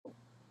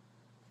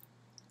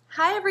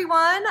Hi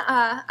everyone,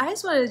 I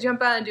just wanted to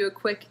jump out and do a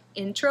quick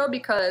intro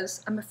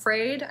because I'm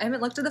afraid, I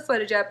haven't looked at the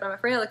footage yet, but I'm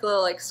afraid I look a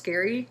little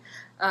scary.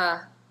 Not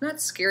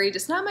scary,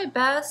 just not my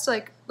best,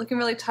 looking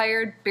really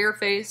tired,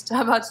 barefaced.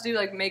 I'm about to do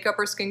makeup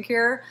or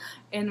skincare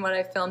in what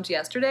I filmed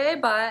yesterday,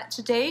 but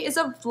today is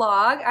a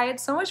vlog. I had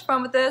so much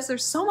fun with this.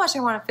 There's so much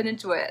I want to fit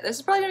into it. This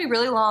is probably going to be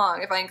really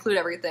long if I include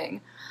everything.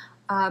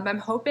 I'm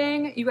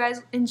hoping you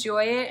guys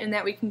enjoy it and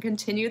that we can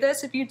continue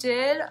this. If you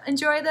did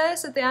enjoy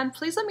this at the end,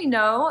 please let me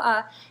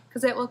know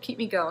because that will keep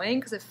me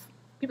going, because if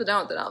people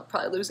don't, then I'll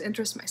probably lose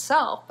interest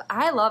myself. But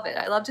I love it.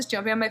 I love just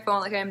jumping on my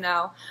phone like I am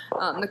now.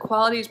 The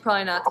quality is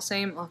probably not the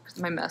same. Oh, because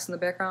of my mess in the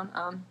background.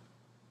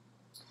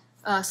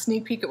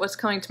 Sneak peek at what's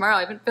coming tomorrow.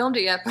 I haven't filmed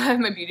it yet, but I have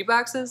my beauty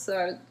boxes, so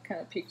I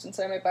kind of peeked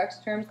inside my box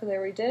terms because I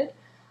already did.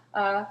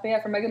 But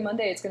yeah, for Mega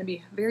Monday, it's going to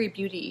be very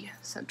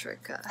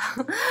beauty-centric.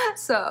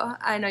 So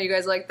I know you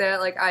guys like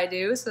that like I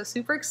do, so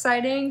super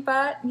exciting.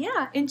 But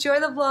yeah, enjoy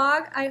the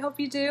vlog. I hope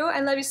you do. I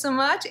love you so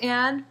much,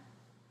 and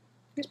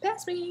here's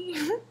past me.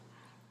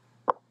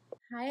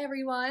 Hi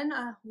everyone,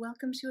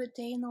 welcome to a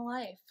day in the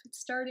life. It's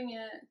starting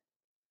at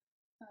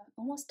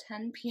almost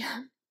 10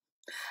 p.m.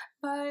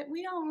 But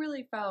we don't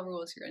really follow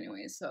rules here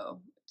anyway, so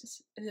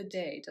just the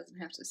day doesn't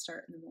have to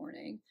start in the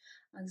morning.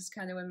 This is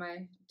kind of when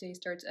my day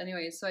starts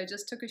anyway. So I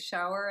just took a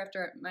shower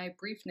after my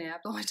brief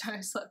nap, the only time I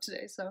slept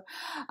today. So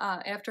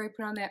after I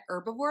put on that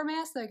Herbivore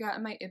mask that I got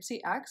in my Ipsy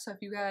X. So if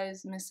you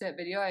guys missed that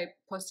video, I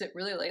posted it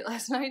really late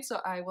last night. So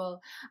I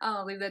will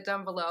leave that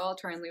down below. I'll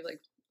try and leave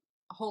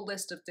a whole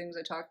list of things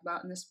I talked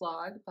about in this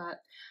vlog.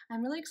 But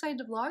I'm really excited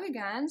to vlog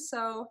again.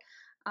 So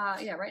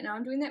yeah, right now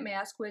I'm doing that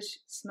mask, which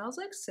smells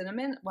like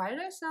cinnamon. Why did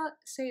I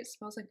say it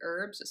smells like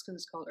herbs? Just because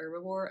it's called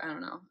Herbivore? I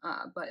don't know.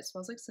 But it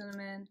smells like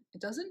cinnamon.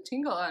 It doesn't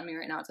tingle on me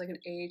right now. It's like an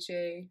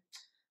AHA.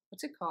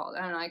 What's it called?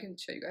 I don't know. I can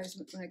show you guys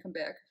when I come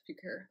back if you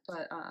care.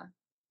 But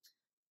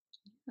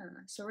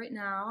so right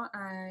now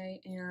I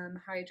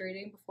am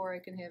hydrating before I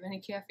can have any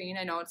caffeine.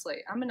 I know it's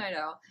late. I'm a night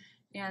owl.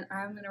 And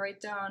I'm going to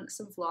write down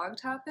some vlog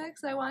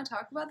topics that I want to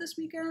talk about this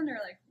weekend, or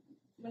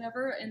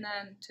whatever, and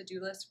then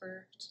to-do list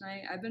for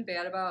tonight. I've been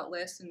bad about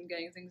lists and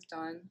getting things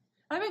done.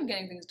 I've been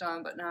getting things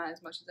done, but not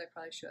as much as I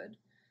probably should.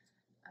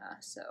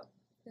 So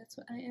that's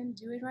what I am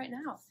doing right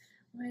now.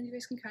 And you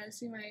guys can kind of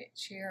see my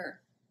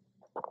chair.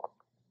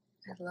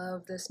 I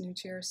love this new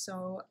chair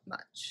so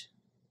much.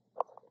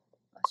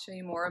 I'll show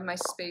you more of my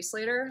space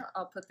later.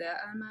 I'll put that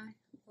on my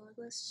vlog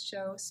list.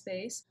 Show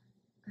space.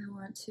 I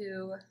want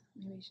to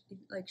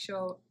maybe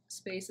show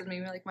space and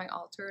maybe my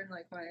altar and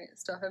my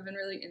stuff I've been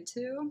really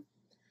into.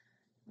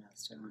 What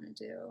else do I want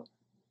to do?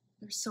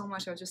 There's so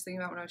much I was just thinking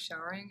about when I was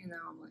showering, and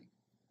now I'm like,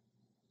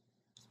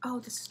 oh,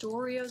 the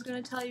story I was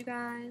going to tell you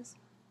guys.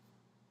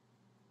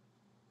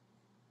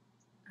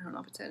 I don't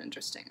know if it's that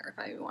interesting or if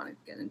I even want to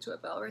get into it,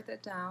 but I'll write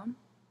that down.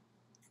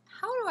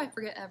 How do I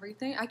forget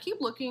everything? I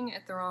keep looking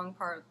at the wrong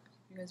part.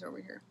 You guys are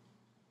over here.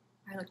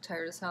 I look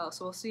tired as hell,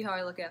 so we'll see how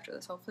I look after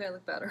this. Hopefully I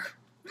look better.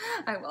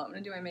 I will. I'm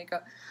going to do my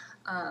makeup.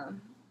 Oh,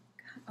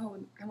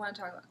 I want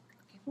to talk about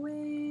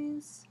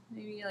giveaways,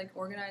 maybe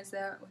organize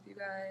that with you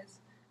guys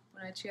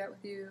when I chat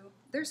with you.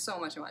 There's so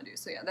much I want to do.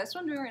 So yeah, that's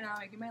what I'm doing right now,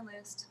 making my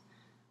list.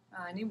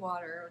 I need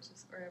water, which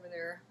is right over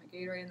there, my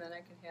Gatorade, and then I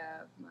can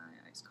have my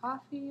iced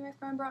coffee my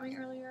friend brought me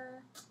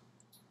earlier.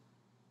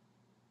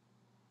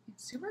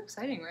 It's super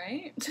exciting,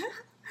 right?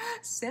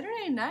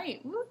 Saturday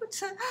night,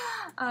 woot!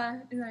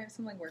 And I have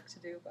some work to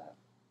do, but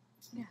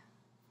yeah.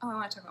 Oh, I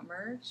want to talk about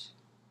merch,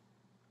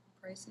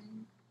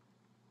 pricing.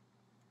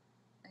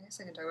 I guess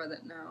I can talk about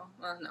that now.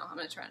 Well, no, I'm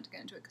going to try not to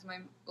get into it because my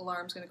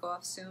alarm's going to go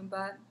off soon,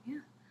 but yeah.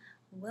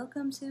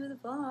 Welcome to the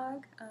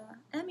vlog.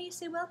 Emmy,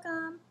 say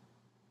welcome.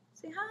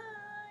 Say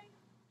hi.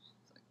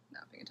 She's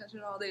not paying attention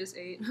at all. They just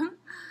ate.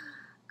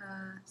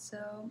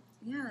 So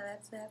yeah,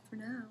 that's that for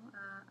now.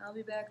 I'll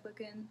be back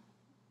looking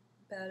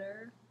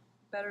better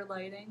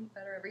lighting,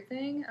 better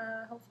everything,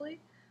 hopefully.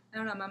 I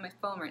don't know, I'm on my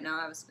phone right now,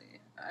 obviously.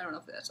 I don't know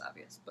if that's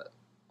obvious, but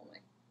all my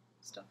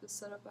stuff is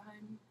set up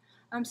behind me.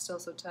 I'm still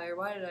so tired.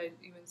 Why did I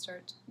even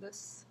start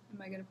this?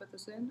 Am I going to put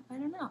this in? I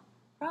don't know.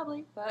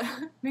 Probably, but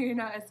maybe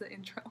not as the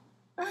intro.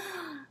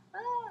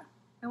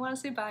 I want to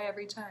say bye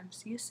every time.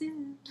 See you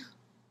soon.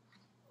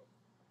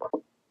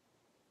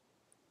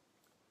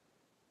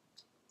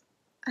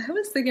 I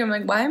was thinking,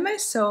 why am I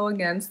so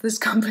against this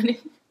company?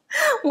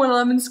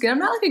 111 Skin. I'm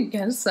not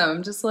against them.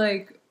 I'm just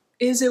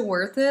is it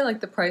worth it?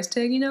 The price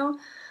tag, you know?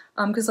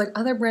 Because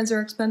other brands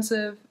are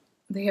expensive.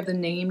 They have the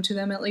name to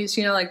them at least,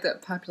 you know, the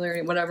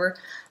popularity, whatever.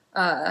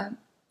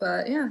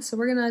 But yeah, so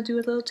we're gonna do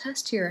a little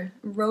test here.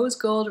 Rose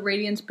Gold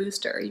Radiance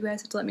Booster. You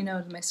guys have to let me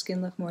know, does my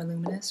skin look more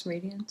luminous,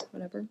 radiant,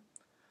 whatever?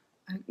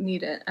 I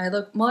need it.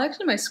 Well,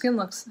 actually my skin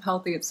looks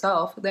healthy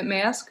itself. That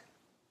mask,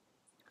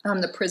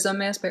 the Prism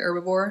mask by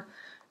Herbivore,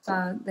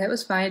 that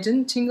was fine. It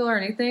didn't tingle or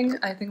anything.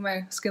 I think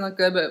my skin looked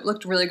good, but it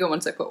looked really good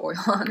once I put oil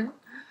on it.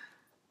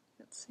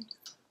 Let's see.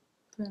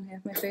 Put on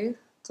half my face.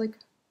 It's like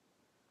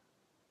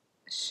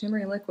a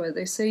shimmery liquid.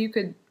 They say you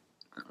could,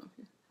 I don't know.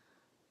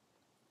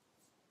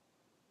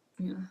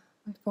 Yeah,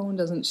 my phone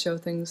doesn't show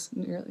things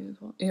nearly as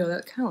well. Ew,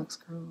 that kind of looks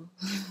gross.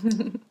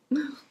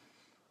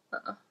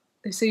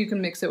 They say you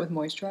can mix it with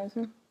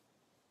moisturizer.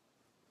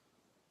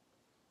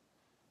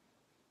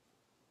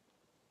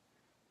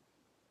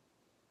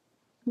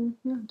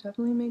 Yeah,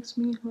 definitely makes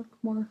me look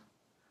more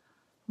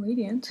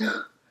radiant.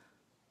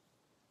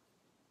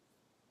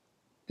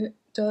 It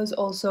does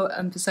also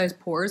emphasize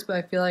pores, but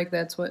I feel like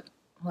that's what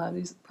a lot of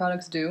these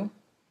products do.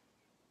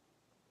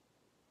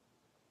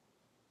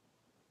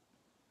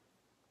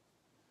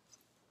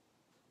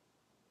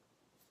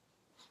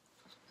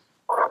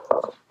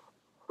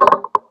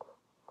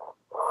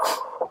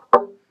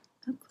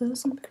 Up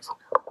close and personal.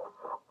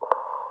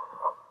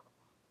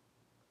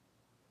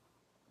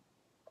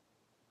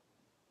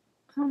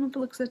 I don't know if it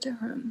looks that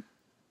different.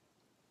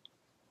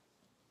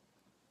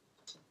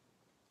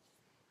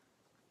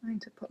 I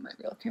need to put my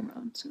real camera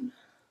on soon.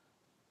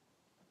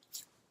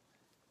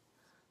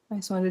 I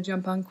just wanted to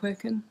jump on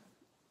quick and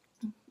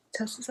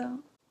test this out.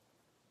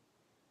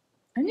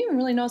 I didn't even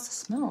really notice the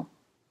smell.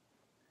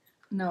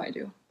 Now I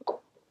do. I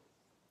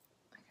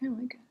kind of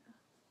like it.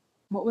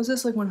 What was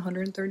this, like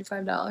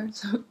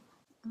 $135?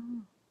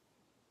 Oh.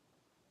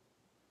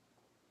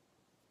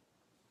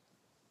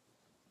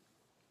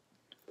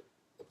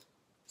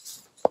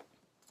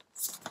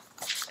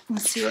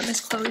 Let's see what Miss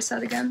Chloe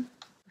said again.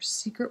 Her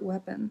secret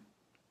weapon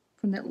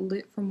from that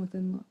lit from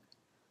within look.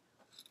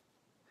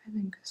 I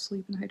think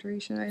sleep and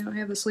hydration. I don't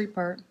have the sleep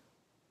part.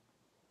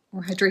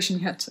 Or hydration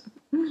yet.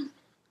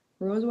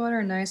 Rose water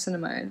and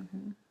niacinamide.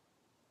 Okay.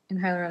 And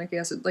hyaluronic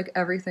acid. Like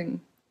everything.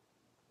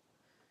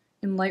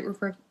 In light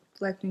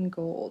reflecting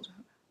gold.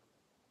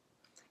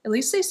 At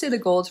least they say the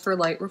gold's for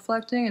light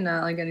reflecting and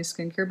not like any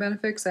skincare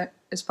benefits.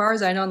 As far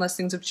as I know, unless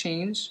things have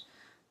changed,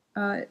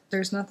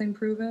 there's nothing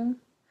proven.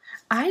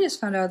 I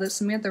just found out that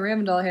Samantha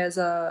Ravendall has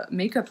a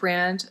makeup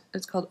brand.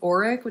 It's called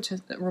Auric, which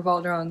is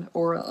revolved around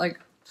like,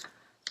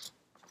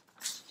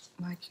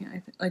 why can't I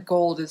think? Like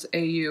gold is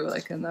AU,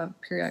 like in the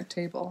periodic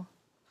table.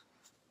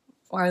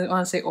 Or I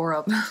want to say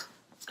Orub.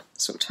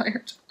 So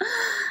tired.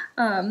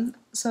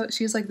 So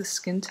she's like the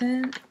skin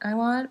tint I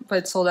want, but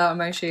it's sold out in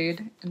my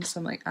shade and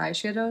some like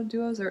eyeshadow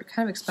duos. They're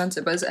kind of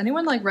expensive. But has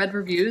anyone like read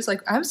reviews?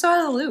 Like I'm so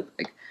out of the loop.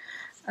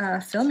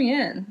 Like, fill me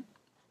in.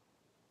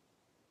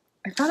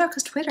 I found out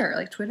because Twitter.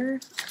 Like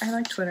Twitter, I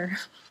like Twitter.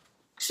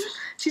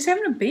 She's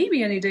having a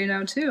baby any day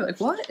now too.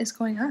 Like what is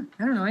going on?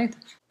 I don't know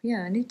anything.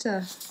 Yeah, I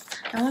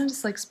want to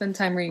just like spend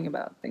time reading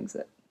about things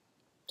that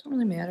don't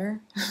really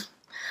matter.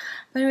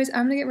 But anyways,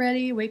 I'm gonna get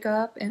ready, wake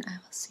up, and I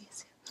will see you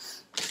soon.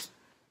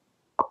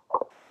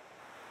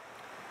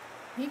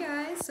 Hey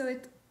guys, so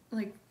it's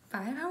like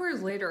 5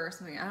 hours later or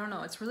something. I don't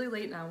know. It's really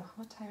late now.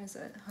 What time is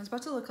it? I was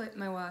about to look at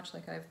my watch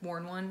like I've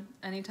worn one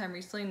anytime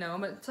recently. No,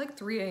 but it's like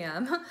 3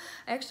 a.m.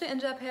 I actually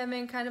ended up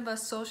having kind of a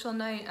social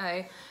night.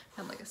 I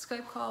had like a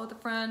Skype call with a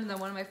friend, and then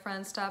one of my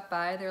friends stopped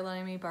by. They're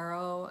letting me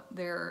borrow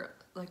their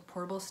like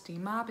portable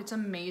steam mop. It's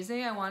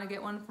amazing. I want to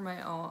get one for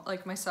my own,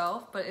 like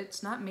myself, but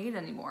it's not made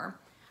anymore.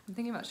 I'm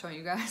thinking about showing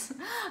you guys.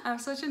 I'm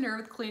such a nerd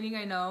with cleaning,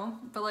 I know,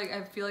 but like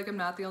I feel like I'm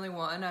not the only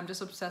one. I'm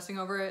just obsessing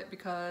over it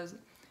because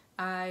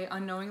I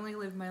unknowingly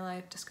lived my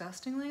life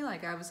disgustingly.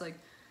 Like I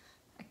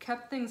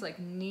kept things like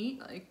neat,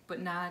 like,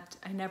 but not,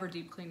 I never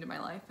deep cleaned in my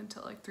life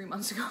until like 3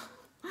 months ago.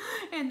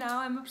 And now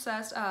I'm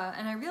obsessed.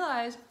 And I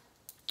realized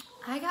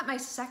I got my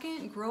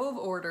second Grove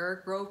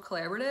order, Grove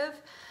Collaborative,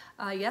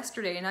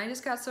 yesterday, and I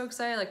just got so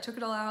excited, like took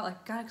it all out,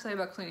 like got excited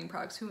about cleaning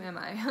products. Who am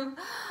I?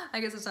 I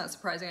guess it's not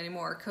surprising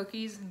anymore.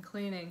 Cookies and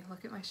cleaning.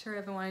 Look at my shirt.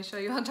 I've been wanting to show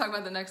you. I'll talk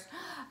about the next.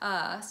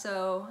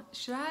 So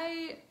should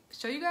I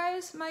show you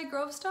guys my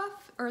Grove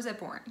stuff, or is that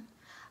boring?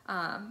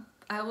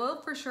 I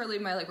will for sure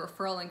leave my like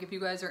referral link if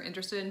you guys are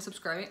interested in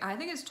subscribing. I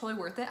think it's totally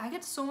worth it. I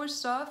get so much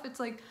stuff. It's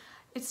like,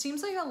 it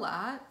seems like a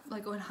lot,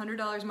 like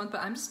 $100 a month,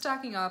 but I'm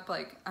stocking up.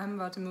 Like I'm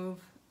about to move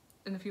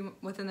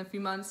within a few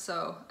months,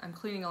 so I'm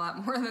cleaning a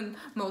lot more than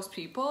most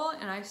people,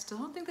 and I still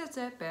don't think that's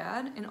that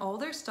bad, and all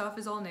their stuff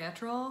is all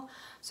natural,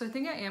 so I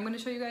think I am going to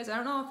show you guys. I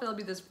don't know if it'll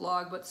be this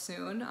vlog, but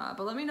soon,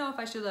 but let me know if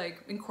I should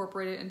like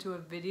incorporate it into a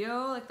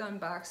video, like the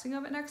unboxing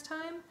of it next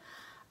time.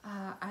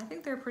 I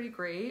think they're pretty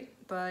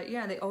great, but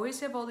yeah, they always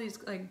have all these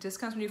like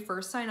discounts when you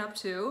first sign up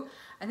too.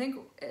 I think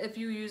if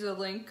you use a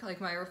link,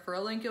 like my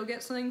referral link, you'll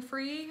get something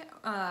free,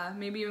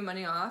 maybe even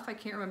money off. I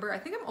can't remember. I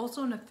think I'm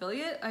also an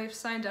affiliate. I've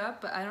signed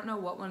up, but I don't know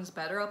what one's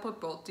better. I'll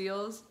put both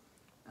deals,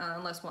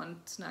 unless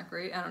one's not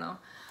great. I don't know.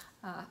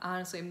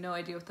 Honestly, I have no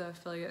idea what the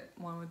affiliate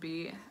one would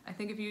be. I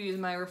think if you use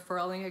my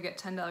referral link, I get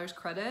 $10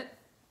 credit.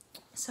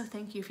 So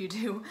thank you if you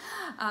do.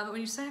 But when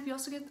you sign up, you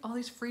also get all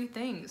these free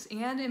things.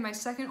 And in my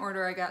second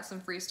order, I got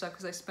some free stuff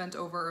because I spent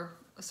over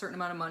a certain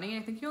amount of money.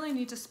 I think you only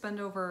need to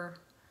spend over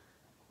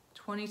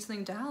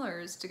 $20-something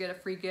to get a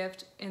free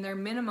gift, and their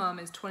minimum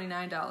is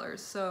 $29.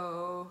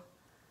 So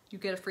you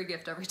get a free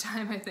gift every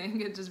time, I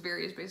think. It just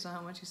varies based on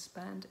how much you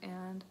spend.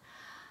 And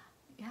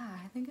yeah,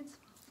 I think it's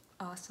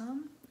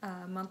awesome.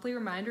 Monthly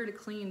reminder to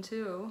clean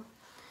too.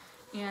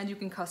 And you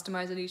can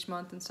customize it each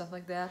month and stuff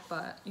like that.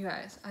 But you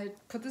guys, I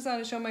put this on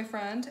to show my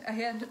friend. I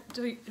had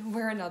to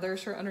wear another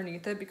shirt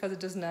underneath it because it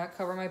does not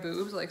cover my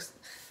boobs, like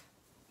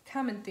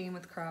common theme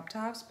with crop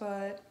tops.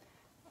 But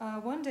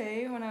one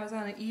day when I was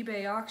on an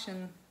eBay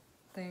auction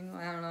thing.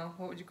 I don't know,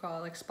 what would you call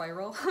it, like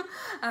spiral.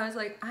 I was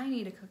like, I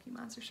need a Cookie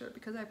Monster shirt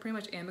because I pretty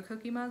much am a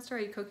Cookie Monster.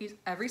 I eat cookies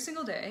every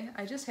single day.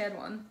 I just had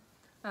one.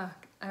 I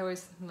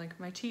always like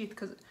my teeth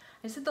because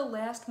I just did the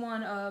last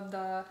one of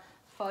the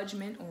fudge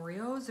mint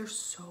Oreos. They're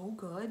so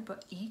good,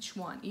 but each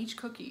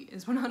cookie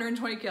is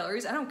 120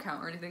 calories. I don't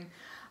count or anything.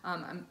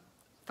 I'm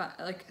fine.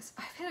 Like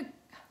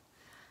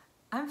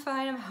I'm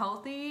fine. I'm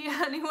healthy.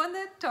 Anyone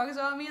that talks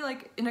about me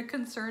like in a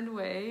concerned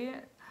way,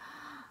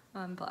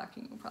 I'm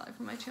blocking probably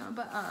from my channel.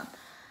 But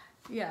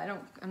yeah,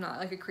 I'm not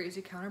like a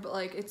crazy counter, but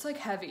like it's like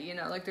heavy, you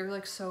know, like they're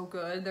like so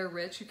good. They're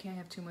rich. You can't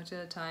have too much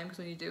at a time because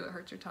when you do, it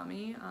hurts your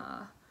tummy.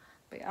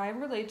 But I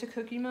relate to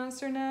Cookie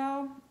Monster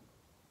now.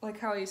 Like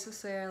how I used to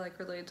say I like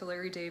related to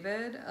Larry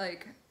David.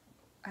 Like,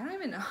 I don't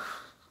even know.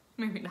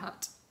 Maybe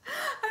not.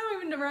 I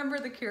don't even remember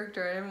the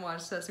character. I haven't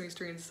watched Sesame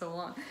Street in so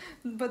long.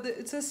 But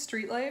it says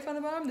Street Life on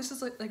the bottom. This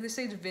is like they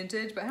say it's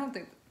vintage, but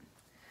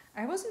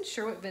I wasn't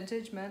sure what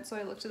vintage meant, so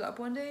I looked it up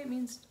one day. It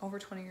means over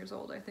 20 years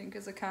old, I think,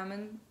 is a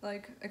common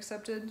like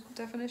accepted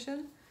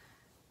definition.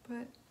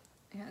 But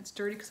yeah, it's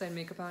dirty because I had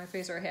makeup on my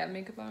face, or I have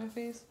makeup on my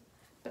face.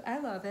 But I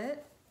love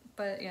it.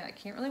 But yeah, I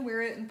can't really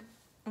wear it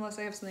unless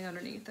I have something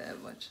underneath it,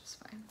 which is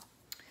fine.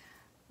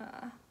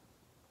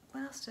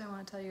 What else do I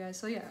want to tell you guys?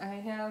 So yeah, I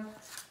have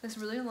this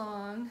really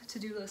long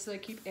to-do list that I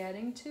keep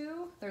adding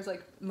to. There's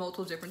like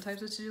multiple different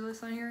types of to-do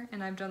lists on here,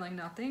 and I've done like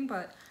nothing,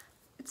 but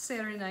it's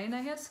Saturday night and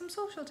I had some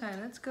social time.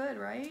 That's good,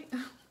 right?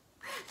 And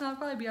I'll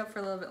probably be up for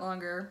a little bit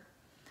longer.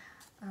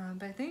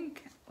 But I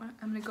think I'm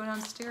gonna go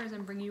downstairs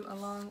and bring you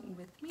along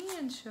with me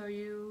and show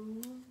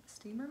you the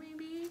steamer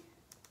maybe,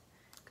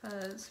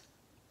 because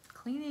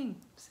cleaning,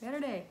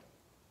 Saturday,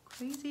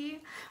 crazy.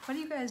 What are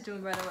you guys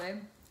doing, by the way?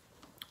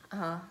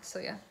 So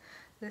yeah,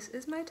 this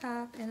is my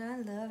top and I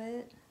love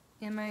it.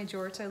 And my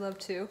jorts I love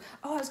too.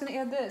 Oh, I was gonna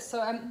add this.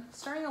 So I'm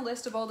starting a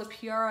list of all the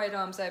PR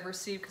items I've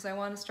received because I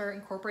want to start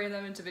incorporating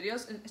them into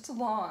videos. And it's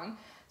long,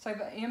 so I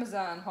have an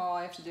Amazon haul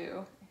I have to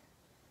do.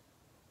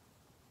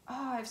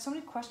 Oh, I have so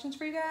many questions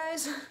for you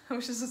guys. I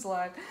wish this was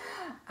live.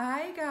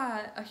 I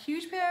got a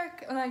huge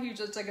pack, well, not huge,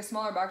 it's like a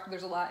smaller box, but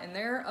there's a lot in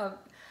there of.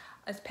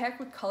 It's packed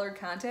with colored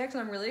contacts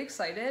and I'm really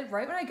excited.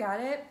 Right when I got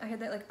it, I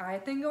had that like eye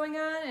thing going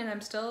on and I'm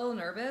still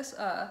nervous.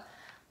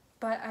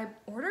 But I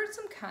ordered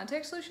some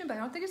contact solution, but I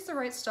don't think it's the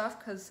right stuff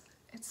because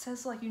it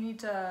says like you need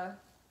to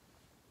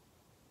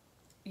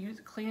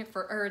clean it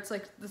or it's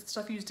like the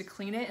stuff you use to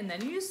clean it and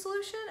then you use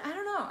solution. I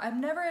don't know. I've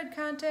never had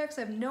contacts.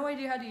 I have no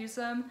idea how to use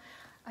them.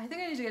 I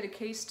think I need to get a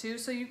case too.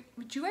 So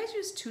would you guys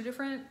use two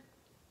different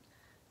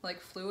like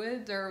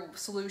fluids or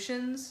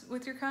solutions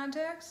with your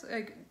contacts?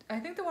 Like I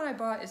think the one I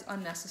bought is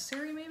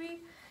unnecessary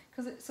maybe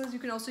because it says you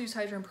can also use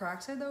hydrogen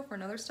peroxide though for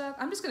another stuff.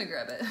 I'm just gonna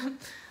grab it.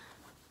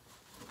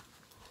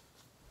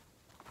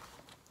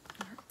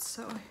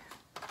 So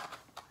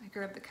I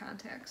grabbed the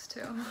contacts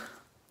too.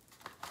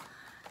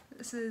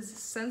 This is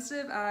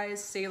Sensitive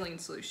Eyes Saline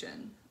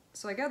Solution.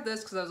 So I got this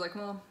because I was like,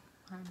 well,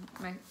 I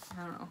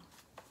don't know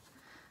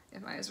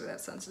if my eyes are that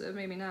sensitive,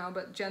 maybe now,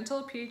 but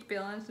gentle pH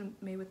balance and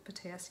made with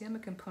potassium, a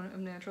component of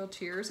natural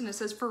tears, and it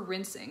says for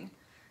rinsing.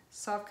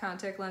 Soft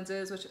contact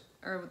lenses, which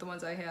are the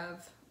ones I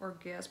have, or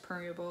gas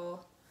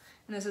permeable,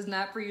 and this is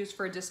not for use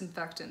for a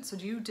disinfectant. So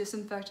do you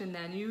disinfect and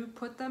then you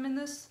put them in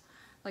this?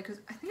 Like,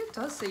 I think it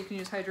does say you can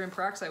use hydrogen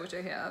peroxide, which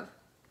I have.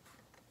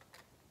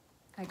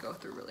 I go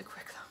through really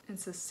quick though. It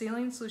says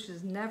saline solution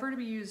is never to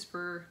be used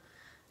for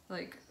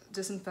like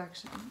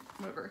disinfection,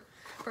 whatever.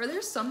 But are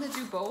there some that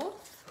do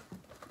both?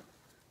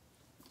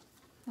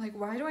 Like,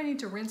 why do I need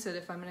to rinse it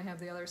if I'm gonna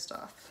have the other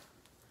stuff?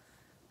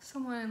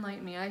 Someone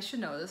enlighten me. I should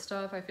know this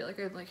stuff. I feel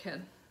like I like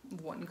had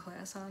one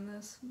class on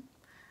this,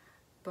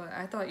 but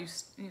I thought you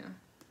know,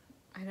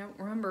 I don't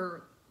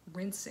remember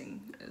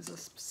rinsing is a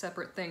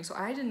separate thing, so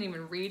I didn't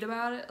even read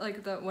about it.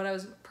 Like what I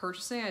was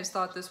purchasing, I just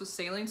thought this was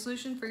saline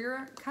solution for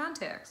your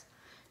contacts,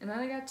 and then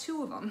I got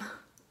two of them.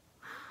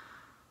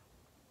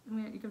 I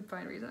mean, you can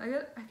find reason.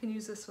 I can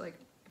use this like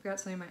if I've got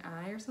something in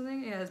my eye or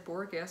something. Yeah, it has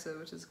boric acid,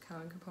 which is a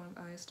common component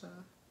of eye stuff.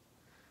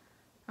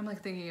 I'm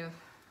like thinking of,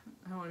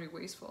 I don't want to be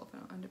wasteful if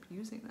I don't end up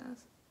using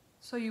this.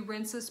 So you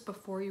rinse this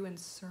before you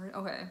insert.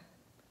 Okay.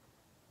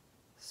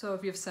 So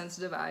if you have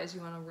sensitive eyes,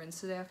 you want to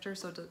rinse it after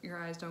so your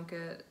eyes don't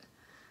get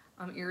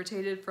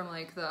irritated from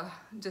like the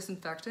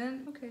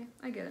disinfectant. Okay,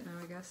 I get it now,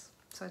 I guess.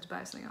 So I have to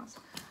buy something else.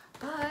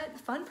 But the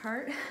fun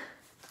part,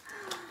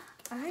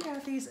 I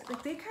got these,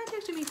 like they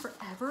contacted me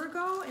forever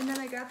ago, and then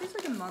I got these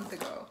like a month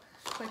ago.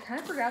 So I kind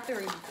of forgot they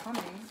were even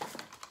coming.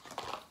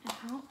 And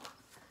how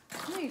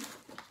many,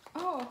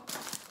 oh,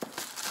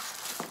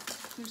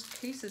 there's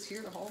cases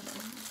here to hold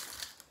them.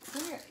 I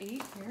only got 8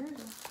 here.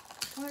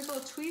 Oh, there's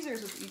little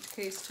tweezers with each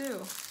case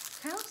too.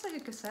 Kind of looks like a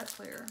cassette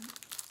player.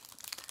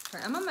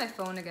 Sorry, I'm on my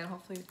phone again.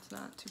 Hopefully it's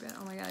not too bad.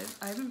 Oh my god,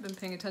 I haven't been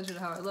paying attention to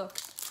how I look.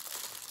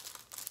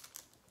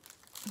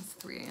 It's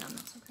 3 a.m.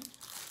 That's okay.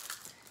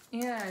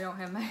 And I don't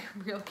have my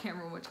real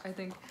camera, which I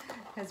think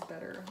has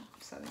better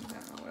settings. I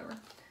don't know, whatever.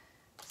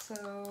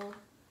 So,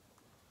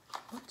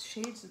 what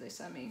shades did they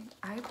send me?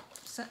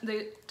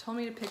 They told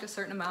me to pick a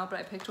certain amount, but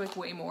I picked like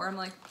way more. I'm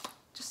like,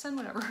 just send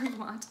whatever you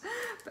want.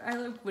 But I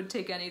like, would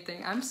take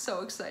anything. I'm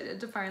so excited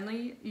to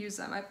finally use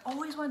them. I've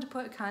always wanted to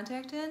put a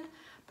contact in,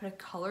 but a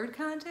colored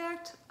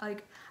contact,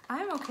 like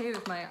I'm okay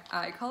with my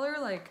eye color.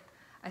 Like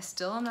I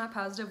still am not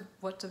positive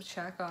what to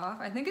check off.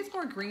 I think it's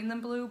more green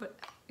than blue, but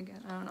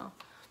again, I don't know.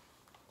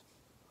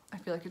 I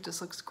feel like it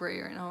just looks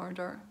gray right now or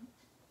dark.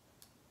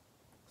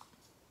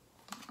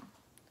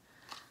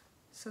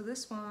 So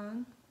this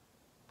one,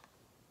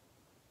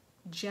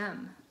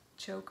 Gem,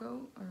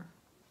 Choco, or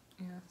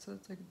yeah, so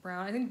it's like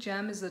brown. I think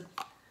Gem is a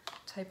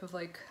type of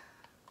like,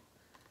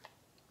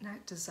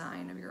 not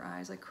design of your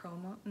eyes, like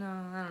chroma. No,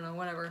 I don't know,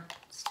 whatever.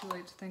 It's too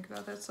late to think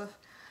about that stuff.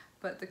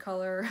 But the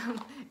color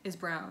is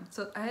brown.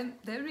 So that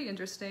would be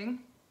interesting.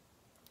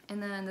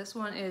 And then this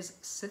one is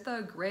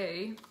Sitha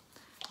Gray.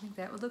 I think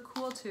that would look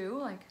cool too.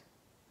 Like,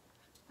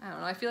 I don't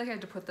know, I feel like I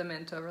had to put them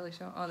in to really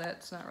show. Oh,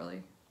 that's not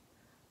really,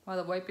 wow,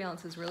 the white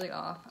balance is really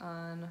off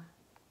on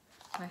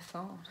my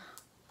phone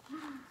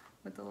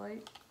with the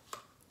light.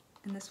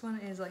 And this one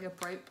is like a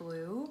bright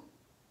blue.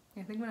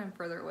 I think when I'm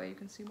further away you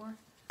can see more.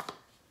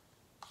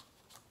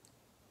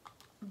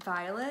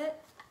 Violet.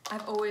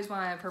 I've always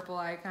wanted purple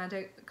eye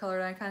contact,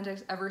 colored eye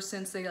contacts ever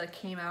since they like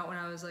came out when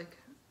I was like,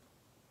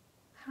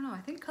 I don't know, I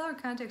think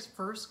colored contacts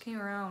first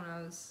came around when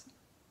I was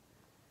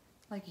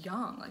like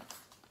young, like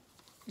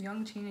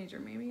young teenager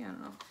maybe, I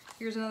don't know.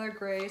 Here's another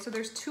gray, so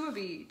there's 2 of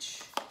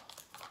each.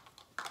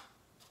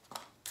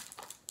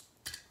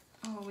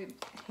 Oh wait,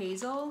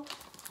 Hazel.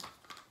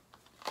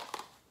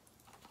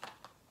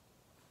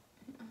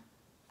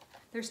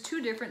 There's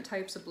 2 different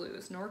types of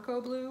blues.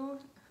 Norco blue,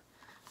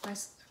 I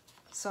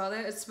saw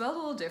that, it smelled a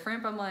little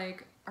different, but I'm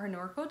like, are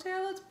Norco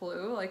tablets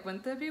blue? Like,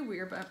 wouldn't that be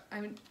weird? But I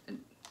mean,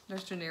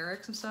 there's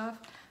generics and stuff.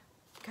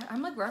 God,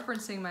 I'm like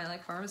referencing my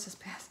like pharmacist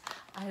past.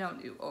 I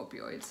don't do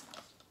opioids.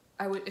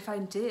 I would, if I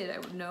did, I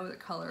would know the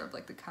color of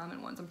like the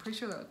common ones. I'm pretty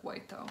sure they're like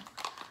white though.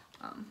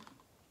 And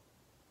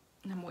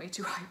I'm way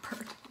too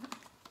hyper.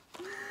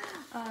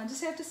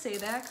 Just have to say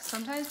that, because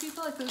sometimes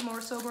people, like the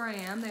more sober I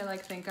am, they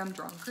like think I'm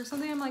drunk or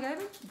something. I'm like, I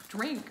haven't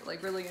drank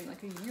like really in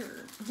like a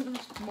year.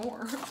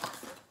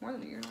 more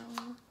than a year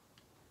now.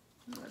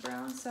 Another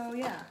brown, so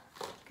yeah.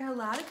 Got a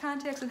lot of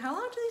contacts, and how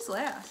long do these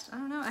last? I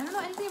don't know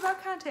anything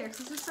about contacts.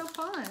 This is so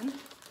fun.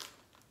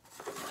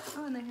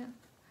 Oh, and they have,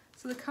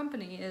 so the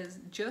company is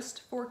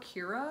Just for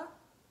Cura.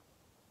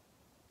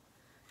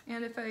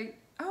 And if I,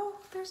 oh,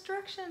 there's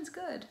directions,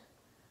 good.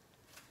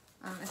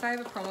 If I have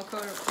a promo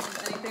code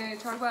or anything I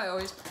talk about, I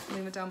always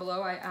leave it down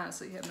below. I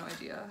honestly have no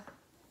idea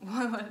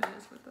what it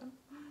is with them.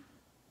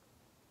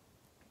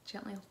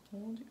 Gently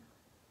hold you.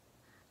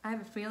 I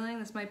have a feeling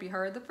this might be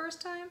hard the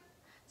first time.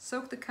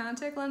 Soak the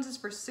contact lenses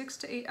for 6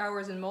 to 8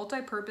 hours in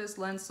multi-purpose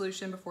lens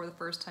solution before the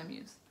first time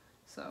use.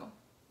 So,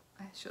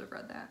 I should have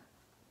read that.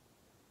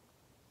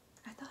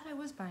 I thought I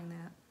was buying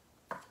that.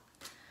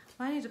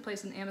 I need to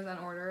place an Amazon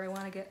order. I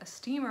want to get a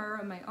steamer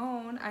of my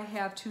own. I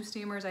have 2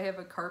 steamers. I have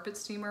a carpet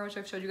steamer, which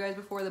I've showed you guys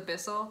before, the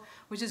Bissell,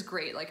 which is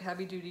great, like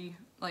heavy duty,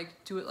 like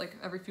do it like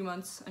every few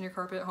months on your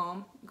carpet at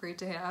home. Great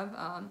to have,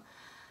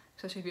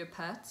 especially if you have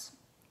pets.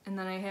 And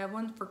then I have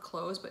one for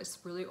clothes, but it's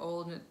really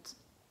old and it's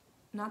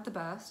not the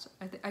best.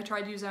 I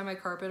tried to use it on my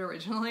carpet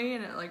originally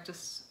and it like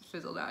just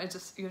fizzled out. It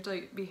just, you have to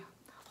like be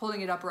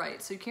holding it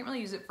upright, so you can't really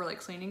use it for like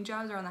cleaning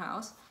jobs around the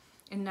house.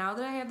 And now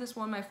that I have this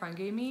one my friend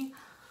gave me,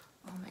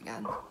 oh my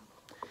god.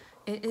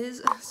 It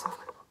is so,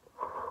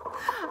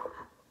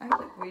 I'm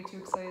like way too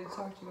excited to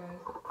talk to you guys.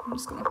 I'm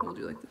just gonna hold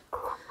you like this.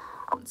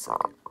 1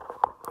 second.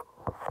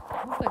 I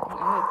hope I can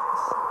edit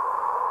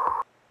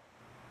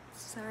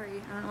this.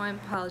 Sorry, I don't know why I'm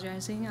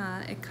apologizing.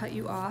 It cut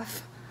you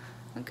off.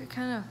 I could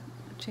kind of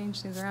change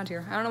things around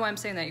here. I don't know why I'm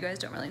saying that. You guys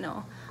don't really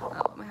know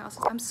what my house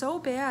is. I'm so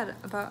bad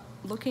about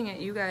looking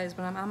at you guys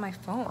when I'm on my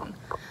phone.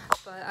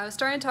 But I was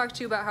starting to talk to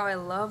you about how I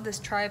love this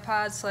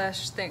tripod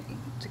slash thing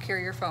to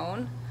carry your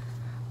phone.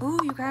 Ooh,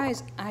 you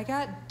guys, I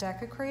got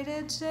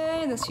decorated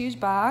today in this huge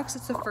box.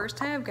 It's the first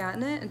time I've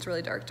gotten it. It's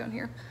really dark down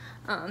here.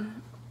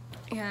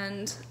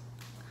 And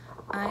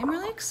I'm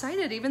really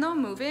excited, even though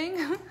I'm moving.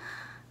 Look,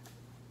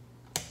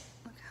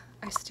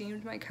 I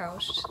steamed my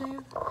couch today.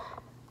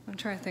 I'm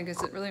trying to think, is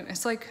it really,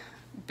 it's like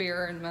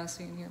bare and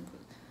messy in here,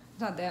 but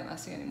it's not that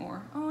messy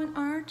anymore. Oh, and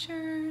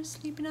Archer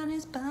sleeping on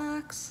his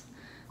box.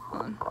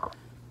 Hold on.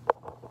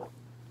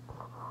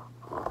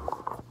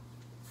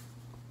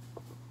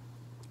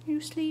 You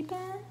sleeping?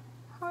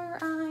 How are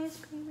your eyes,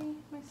 baby?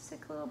 My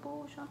sick little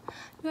bullshit.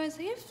 You guys,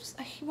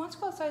 he wants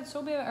to go outside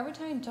so bad. Every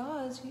time he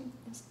does, he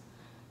has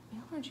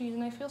allergies,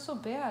 and I feel so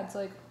bad. It's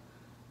like,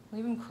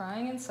 leave him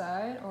crying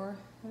inside or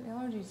have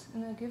allergies,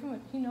 and then give him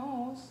he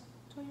knows.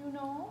 Do you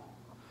know?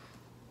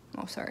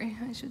 Oh, sorry.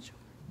 I should.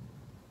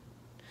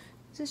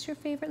 Is this your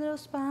favorite little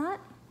spot?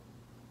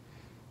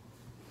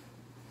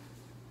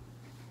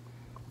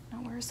 Now,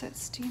 where's that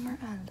steamer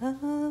I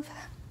love?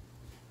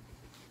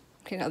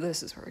 Okay, now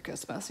this is where it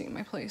gets messy in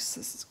my place.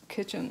 This is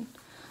kitchen.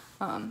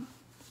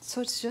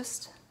 So it's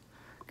just,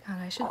 God,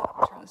 I should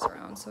turn this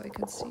around so I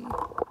can see.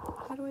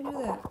 How do I do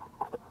that?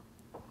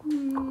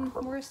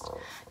 Worst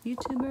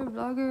YouTuber,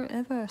 vlogger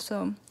ever.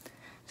 So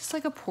It's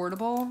like a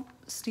portable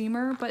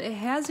steamer, but it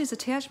has these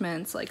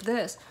attachments like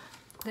this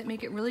that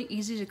make it really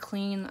easy to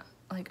clean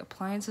like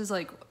appliances.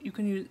 Like you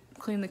can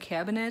clean the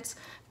cabinets,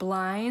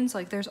 blinds,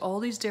 like there's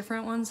all these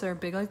different ones that are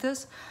big like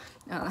this.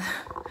 God,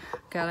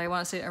 I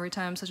want to say it every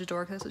time, I'm such a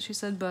dork, that's what she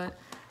said, but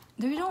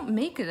they don't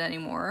make it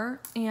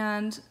anymore.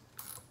 And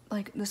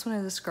like this one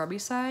has a scrubby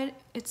side.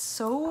 It's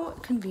so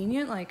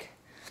convenient. Like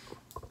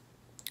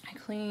I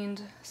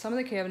cleaned some of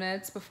the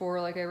cabinets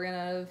before like I ran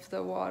out of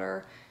the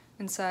water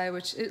inside,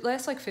 which it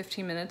lasts like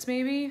 15 minutes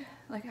maybe.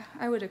 Like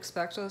I would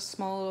expect a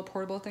small little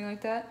portable thing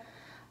like that.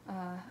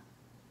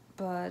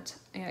 But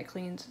yeah, I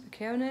cleaned the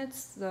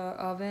cabinets, the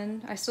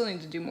oven. I still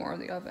need to do more of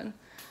the oven.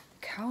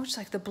 The couch,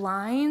 like the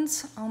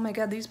blinds. Oh my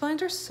God, these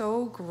blinds are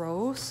so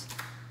gross.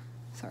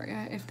 Sorry,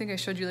 I think I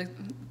showed you like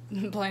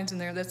blinds in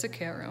there. That's a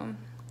cat room.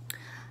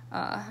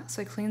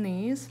 So I cleaned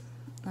these,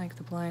 like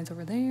the blinds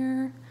over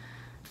there.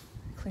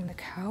 I cleaned the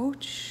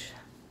couch.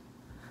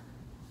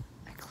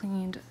 I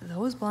cleaned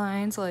those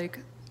blinds, like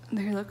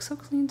they look so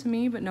clean to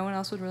me, but no one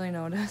else would really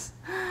notice.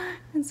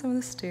 And some of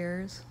the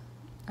stairs.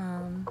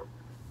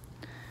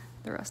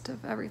 The rest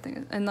of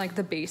everything, and like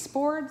the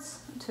baseboards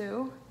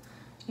too,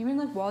 even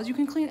like walls, you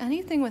can clean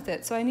anything with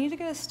it. So I need to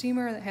get a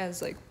steamer that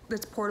has like,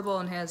 that's portable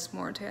and has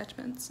more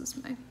attachments is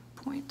my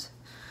point.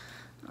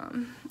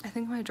 I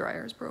think my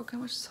dryer is broken,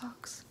 which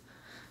sucks.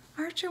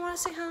 Archer, want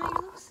to say hi? You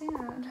look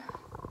sad.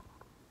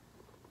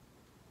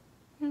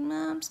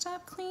 Mom,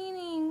 stop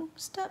cleaning,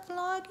 stop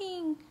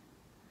vlogging,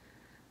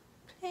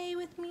 play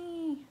with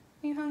me.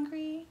 Are you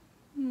hungry?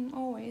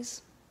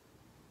 Always.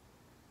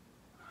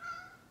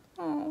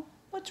 Oh,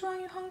 what's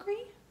wrong? You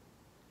hungry?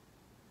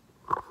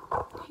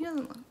 He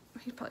doesn't look,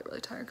 he's probably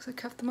really tired because I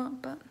kept him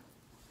up, but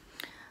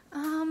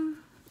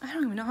I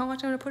don't even know how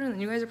much I'm gonna put in.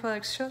 You guys are probably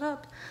like, shut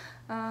up.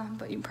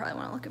 But you probably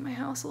want to look at my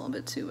house a little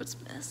bit too. It's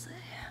messy.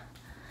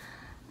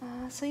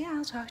 So yeah,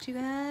 I'll talk to you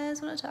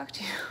guys when I talk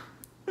to you.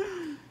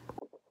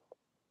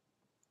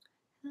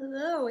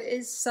 Hello, it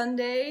is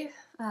Sunday,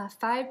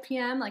 5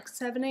 p.m., like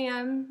 7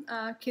 a.m.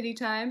 Kitty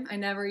time. I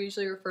never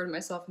usually refer to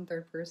myself in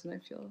third person. I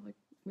feel like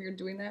weird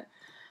doing that.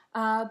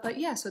 But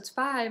yeah, so it's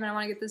 5 and I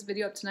want to get this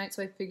video up tonight,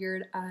 so I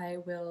figured I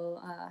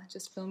will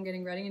just film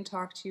getting ready and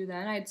talk to you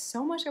then. I had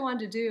so much I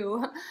wanted to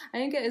do. I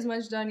didn't get as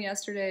much done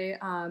yesterday,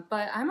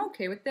 but I'm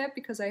okay with that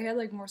because I had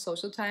like more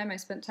social time. I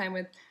spent time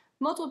with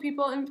multiple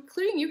people,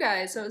 including you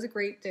guys, so it was a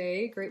great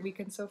day, great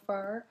weekend so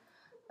far.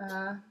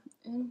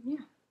 And yeah,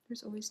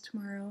 there's always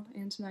tomorrow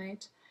and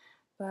tonight.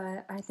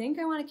 But I think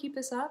I want to keep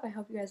this up. I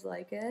hope you guys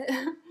like it.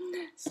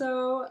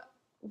 So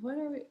what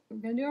are we? We're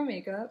going to do our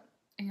makeup.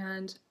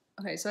 And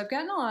okay, so I've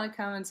gotten a lot of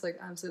comments, like,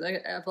 obviously,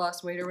 like, I've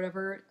lost weight or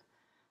whatever.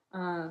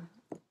 I'm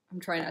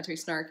trying not to be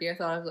snarky. I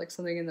thought of, like,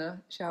 something in the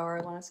shower.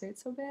 I want to say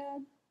it's so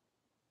bad.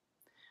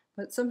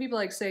 But some people,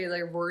 like, say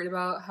they're worried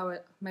about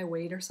my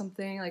weight or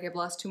something. Like, I've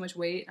lost too much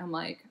weight. I'm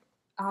like,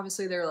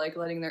 obviously, they're, like,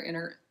 letting their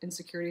inner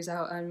insecurities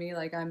out on me.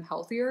 Like, I'm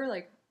healthier,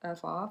 like,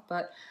 F off.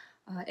 But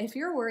if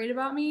you're worried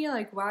about me,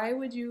 like, why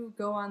would you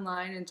go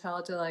online and tell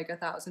it to, like,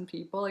 1,000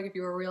 people? Like, if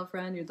you were a real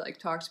friend, you'd, like,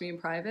 talk to me in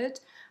private.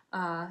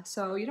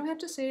 So you don't have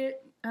to say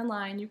it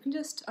online. You can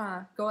just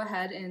go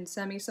ahead and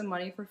send me some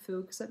money for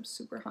food because I'm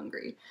super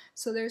hungry.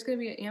 So there's going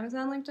to be an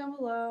Amazon link down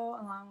below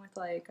along with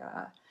like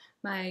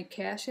my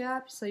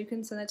CashApp, so you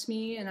can send that to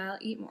me and I'll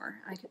eat more.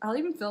 I'll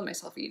even film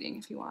myself eating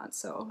if you want.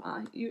 So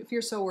if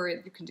you're so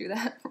worried, you can do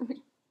that for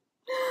me.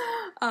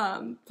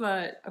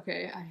 But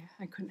okay,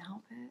 I couldn't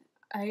help it.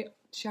 I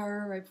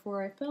shower right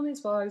before I film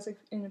these vlogs,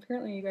 and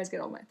apparently you guys get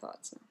all my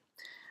thoughts. So,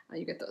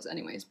 you get those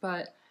anyways,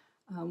 but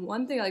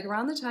one thing, like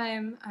around the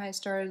time I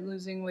started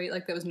losing weight,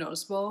 like that was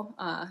noticeable,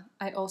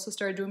 I also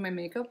started doing my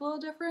makeup a little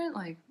different,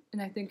 like,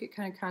 and I think it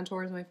kind of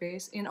contours my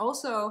face. And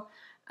also,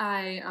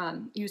 I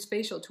use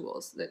facial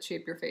tools that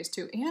shape your face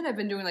too. And I've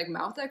been doing like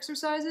mouth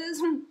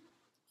exercises,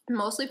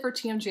 mostly for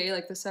TMJ,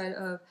 like the side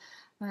of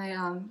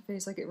my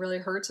face, like it really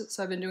hurts.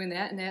 So I've been doing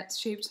that, and that's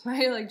shaped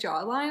my like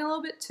jawline a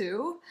little bit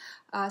too.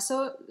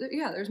 So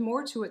yeah, there's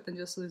more to it than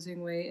just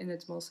losing weight, and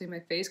it's mostly my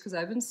face because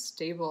I've been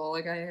stable.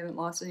 Like I haven't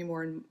lost any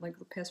more in like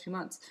the past few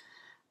months.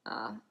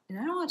 And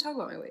I don't want to talk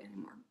about my weight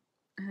anymore.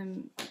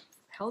 I'm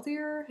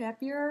healthier,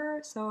 happier,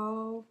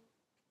 so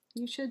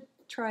you should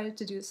try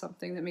to do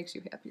something that makes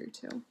you happier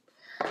too.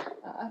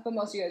 But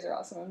most of you guys are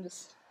awesome. I'm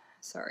just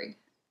sorry.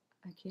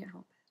 I can't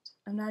help it.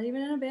 I'm not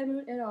even in a bad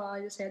mood at all.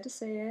 I just had to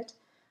say it.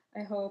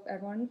 I hope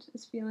everyone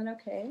is feeling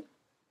okay.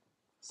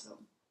 So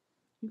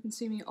you can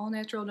see me all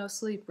natural, no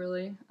sleep,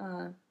 really.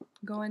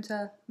 Go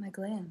into my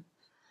glam.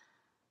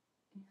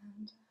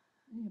 And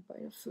I need a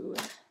bite of food.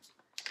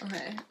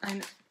 Okay,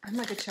 I'm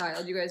like a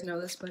child, you guys know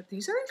this, but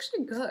these are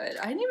actually good.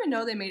 I didn't even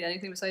know they made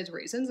anything besides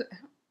raisins.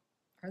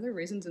 Are there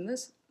raisins in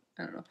this?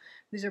 I don't know.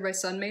 These are by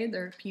Sunmade.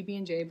 They're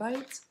PB&J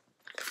bites.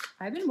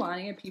 I've been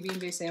wanting a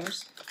PB&J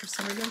sandwich for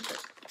some reason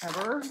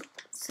forever.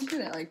 Something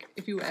that, like,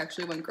 if you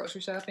actually went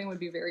grocery shopping would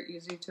be very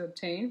easy to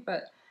obtain,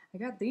 but I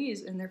got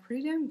these and they're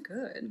pretty damn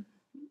good.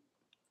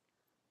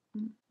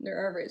 There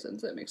are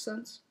raisins, that makes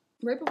sense.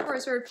 Right before I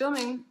started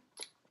filming,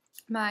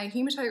 my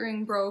hematite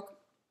ring broke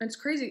It's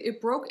crazy.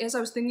 It broke as I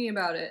was thinking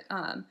about it.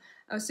 I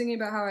was thinking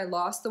about how I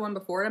lost the one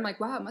before, and I'm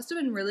like, wow, it must have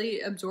been really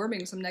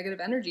absorbing some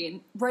negative energy.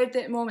 And right at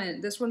that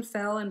moment, this one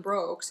fell and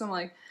broke. So I'm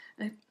like,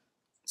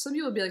 some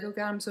people would be like, oh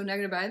God, I'm so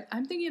negative. But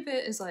I'm thinking of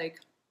it as like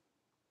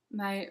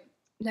my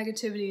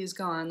negativity is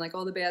gone, like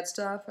all the bad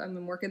stuff. I've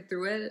been working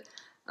through it.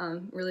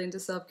 Really into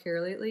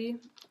self-care lately.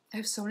 I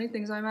have so many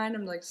things on my mind.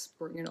 I'm like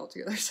sporting it all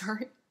together.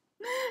 Sorry.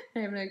 I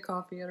haven't had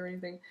coffee yet or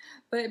anything.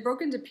 But it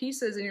broke into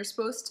pieces, and you're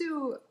supposed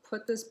to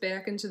put this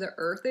back into the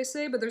earth, they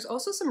say. But there's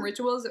also some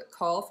rituals that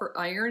call for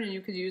iron, and you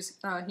could use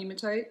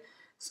hematite.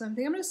 So I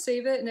think I'm going to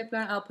save it, and if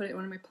not, I'll put it in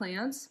one of my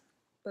plants.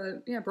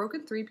 But yeah,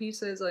 broken 3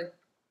 pieces, like,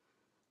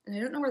 and I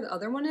don't know where the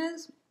other one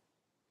is.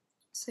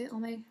 Say all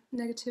my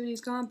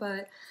negativity's gone,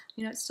 but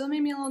you know, it still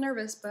made me a little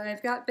nervous, but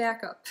I've got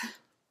backup.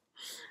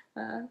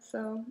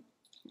 So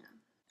yeah.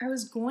 I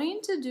was going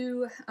to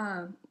do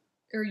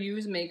or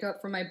use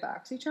makeup for my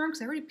BoxyCharm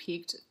because I already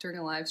peaked during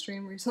a live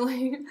stream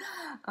recently.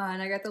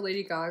 And I got the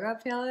Lady Gaga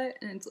palette,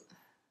 and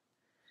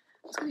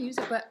I was going to use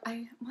it, but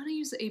I want to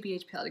use the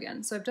ABH palette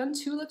again. So I've done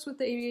 2 looks with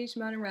the ABH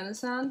Modern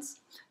Renaissance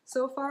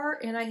so far,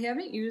 and I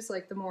haven't used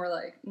like the more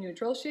like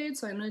neutral shades,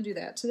 so I'm going to do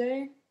that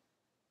today.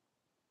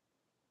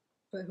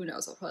 But who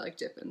knows, I'll probably like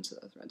dip into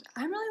those red.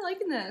 I'm really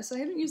liking this. I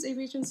haven't used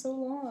ABH in so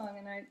long,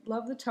 and I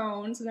love the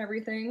tones and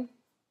everything.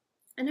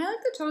 And I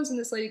like the tones in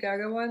this Lady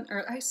Gaga one,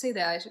 or I say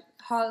that, I should,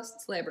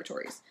 Haas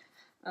Laboratories.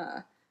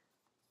 But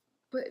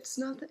it's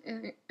not,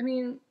 I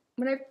mean,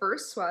 when I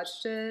first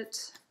swatched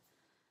it,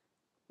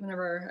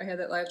 whenever I had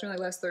that live stream, like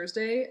last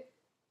Thursday,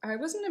 I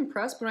wasn't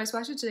impressed, but when I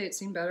swatched it today, it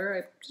seemed better.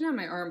 I put it on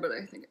my arm, but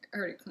I think I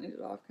already cleaned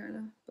it off, kind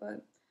of.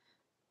 But,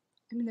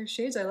 I mean, there's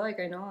shades I like.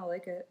 I know I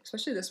like it.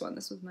 Especially this one.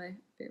 This was my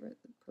favorite,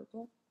 the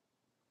purple.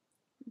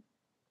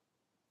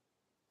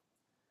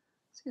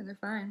 So yeah, they're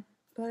fine.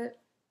 But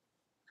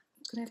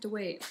I'm gonna have to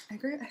wait. I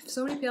have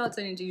so many palettes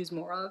I need to use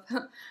more of.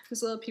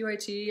 This little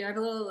PYT. I have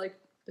a little, like,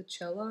 the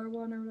Cella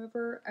one or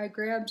whatever. I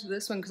grabbed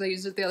this one because I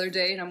used it the other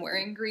day, and I'm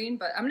wearing green.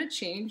 But I'm gonna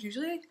change.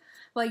 Usually,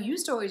 well, I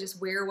used to always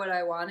just wear what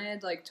I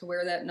wanted, like, to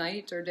wear that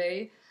night or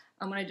day.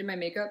 When I did my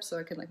makeup, so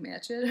I could like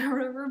match it or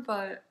whatever,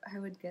 but I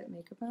would get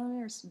makeup on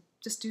it or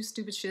just do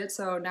stupid shit.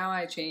 So now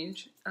I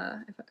change.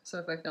 If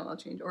I fail, I'll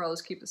change, or I'll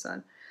just keep this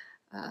on.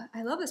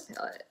 I love this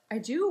palette. I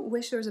do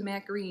wish there was a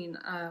matte green.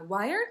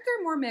 Why aren't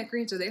there more matte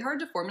greens? Are they hard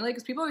to formulate?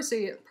 Because people always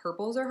say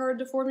purples are hard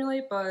to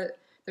formulate, but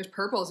there's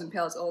purples in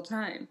palettes all the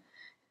time.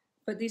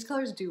 But these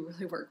colors do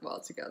really work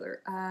well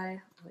together. I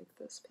like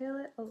this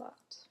palette a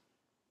lot.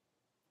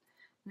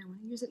 And I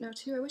want to use it now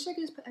too. I wish I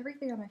could just put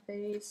everything on my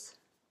face.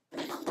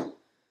 But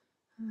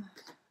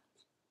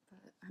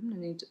I'm gonna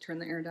need to turn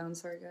the air down.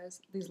 Sorry, guys.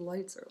 These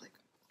lights are like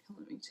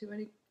killing me. Too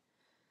many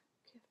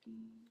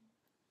caffeine.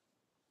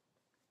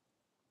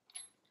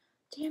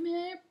 Damn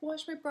it! I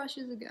washed my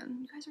brushes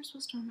again. You guys are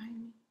supposed to remind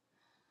me.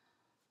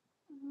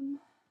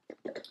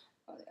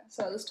 Oh yeah.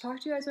 So let's talk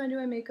to you guys when I do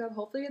my makeup.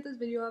 Hopefully, get this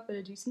video up at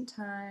a decent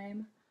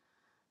time.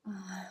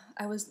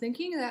 I was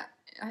thinking that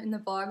in the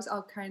vlogs,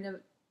 I'll kind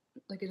of,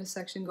 like in a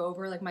section, go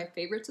over like my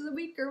favorites of the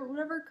week or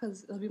whatever,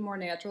 because it'll be more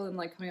natural than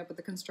like coming up with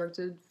a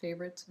constructed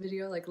favorites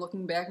video, like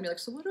looking back and be like,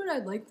 so what did I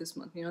like this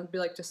month? You know, it'd be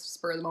like just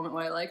spur of the moment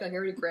what I like. Like I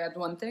already grabbed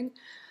one thing.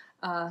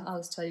 I'll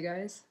just tell you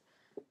guys.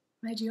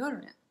 My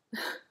deodorant.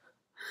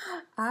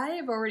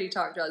 I've already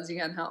talked about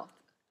Zen Health.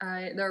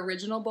 The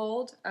original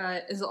Bold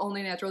is the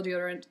only natural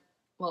deodorant,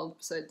 well,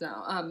 besides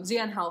now,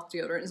 Zen Health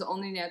deodorant is the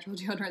only natural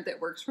deodorant that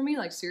works for me,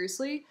 like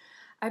seriously.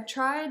 I've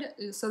tried,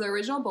 so the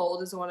original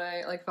Bold is the one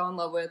I like fell in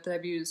love with that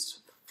I've used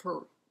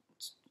for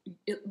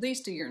at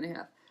least a year and a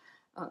half.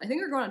 I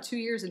think we're going on 2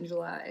 years in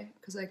July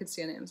because I could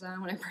see on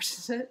Amazon when I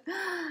purchased it.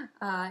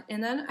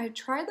 And then I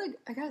tried, like,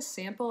 I got a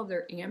sample of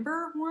their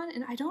Amber one,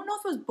 and I don't know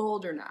if it was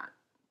Bold or not,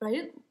 but I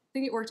didn't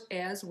think it worked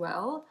as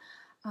well.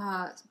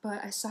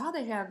 But I saw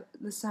they have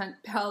the scent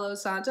Palo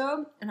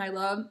Santo, and I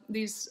love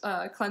these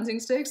cleansing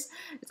sticks.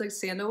 It's like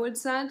sandalwood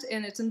scent,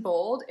 and it's in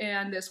Bold,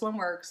 and this one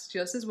works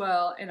just as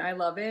well, and I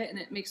love it, and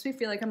it makes me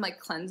feel like I'm like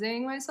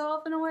cleansing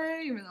myself in a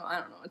way, even though I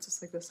don't know, it's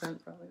just like the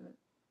scent probably, but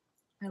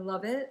I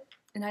love it,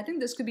 and I think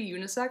this could be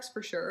unisex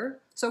for sure.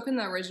 So can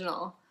the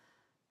original.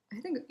 I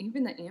think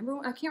even the Amber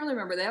one, I can't really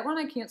remember. That one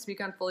I can't speak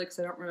on fully because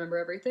I don't remember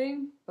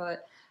everything,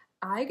 but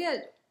I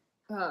get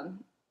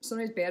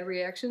sometimes bad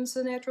reactions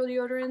to natural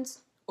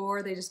deodorants,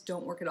 or they just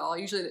don't work at all.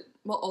 Usually,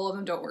 well, all of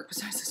them don't work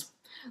besides this.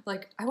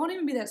 Like, I won't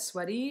even be that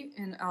sweaty,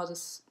 and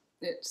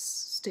it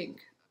stink.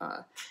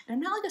 And I'm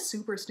not like a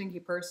super stinky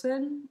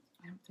person.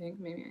 I don't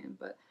think, maybe I am,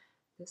 but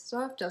this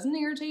stuff doesn't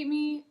irritate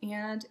me,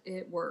 and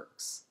it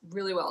works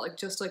really well. Like,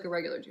 just like a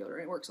regular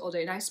deodorant, it works all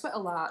day. And I sweat a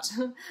lot.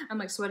 I'm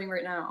like sweating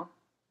right now.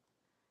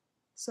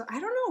 So I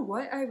don't know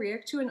what I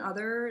react to in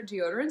other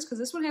deodorants, because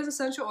this one has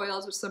essential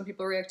oils, which some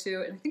people react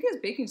to, and I think it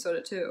has baking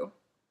soda too.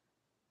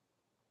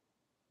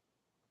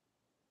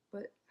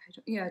 But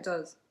yeah, it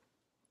does.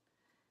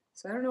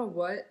 So I don't know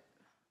what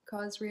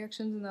caused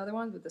reactions in the other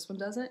ones, but this one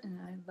doesn't, and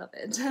I love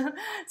it.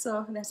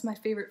 So that's my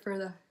favorite for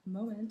the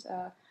moment.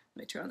 Let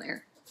me turn on the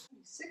air.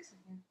 6 in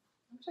here.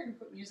 I wish I could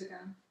put music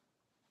on.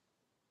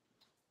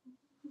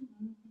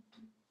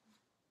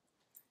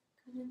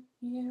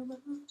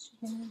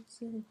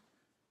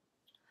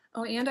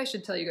 Oh, and I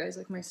should tell you guys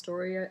like my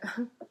story.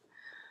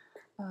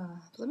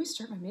 Let me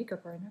start my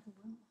makeup or I never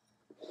will.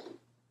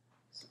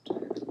 So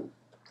tired.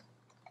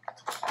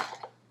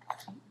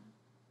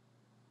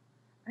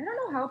 I don't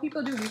know how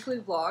people do weekly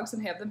vlogs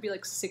and have them be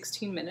like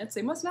 16 minutes.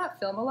 They must not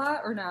film a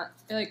lot or not.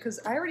 Like, because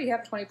I already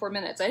have 24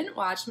 minutes. I didn't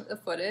watch the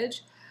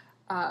footage.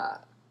 I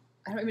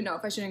don't even know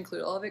if I should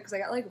include all of it because I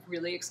got like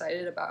really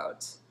excited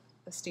about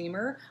a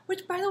steamer,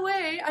 which by the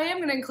way, I am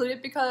going to include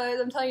it because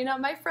I'm telling you now,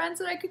 my friend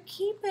said I could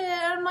keep it.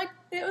 And I'm like,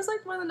 it was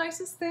like one of the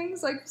nicest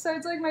things, like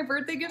besides like my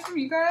birthday gift from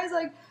you guys,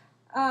 like,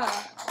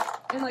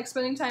 and like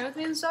spending time with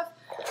me and stuff.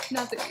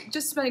 Not that,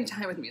 just spending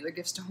time with me, the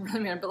gifts don't really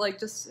matter, but like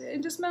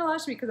it just meant a lot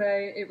to me because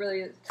it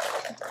really is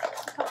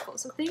helpful.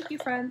 So thank you,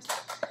 friend.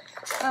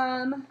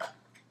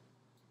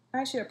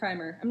 I should have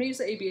primer. I'm gonna use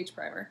the ABH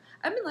primer.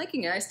 I've been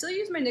liking it. I still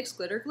use my NYX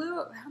glitter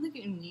glue. I don't think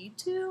you need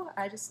to.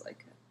 I just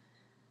like it.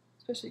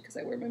 Especially because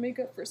I wear my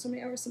makeup for so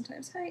many hours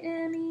sometimes. Hi,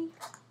 Amy.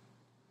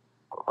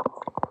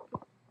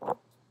 Hi.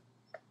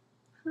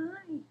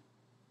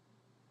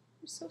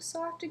 You're so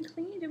soft and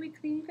clean. Did we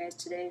clean you guys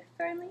today,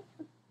 finally?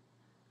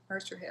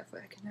 Ours are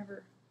halfway. I can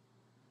never...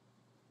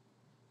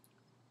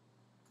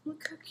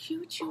 Look how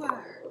cute you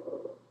are.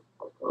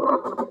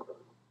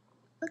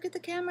 Look at the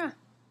camera.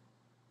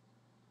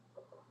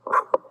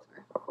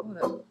 Sorry. Hold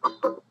up.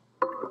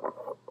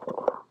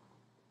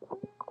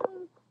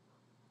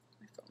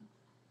 My phone.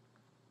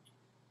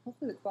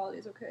 Hopefully the quality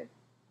is okay.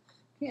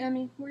 Okay,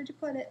 Emmy, where'd you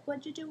put it?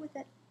 What'd you do with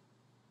it?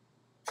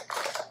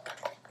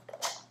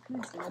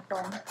 Nice lip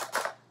balm.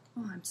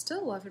 Oh, I'm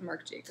still loving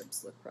Marc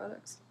Jacobs lip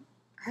products.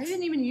 I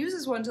didn't even use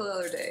this one until the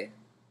other day.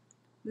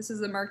 This is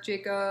the Marc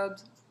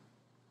Jacobs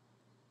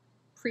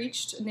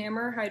Preached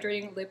Enamel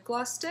Hydrating Lip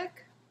Gloss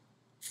Stick.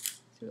 Let's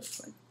see what it looks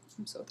like.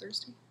 I'm so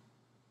thirsty.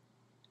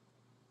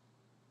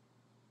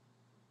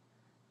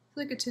 It's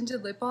like a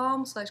tinted lip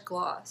balm /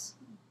 gloss.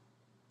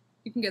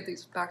 You can get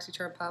these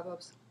BoxyCharm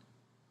pop-ups.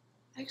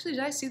 Actually,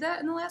 did I see that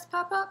in the last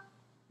pop-up?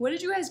 What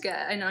did you guys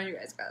get? I know you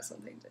guys got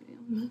something,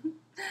 didn't you?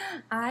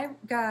 I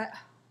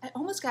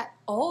almost got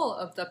all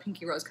of the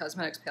Pinky Rose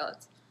Cosmetics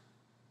palettes.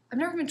 I've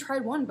never even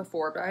tried one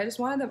before, but I just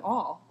wanted them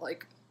all.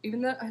 Like,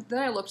 even then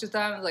I looked at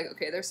them and was like,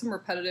 okay, there's some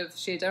repetitive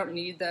shades. I don't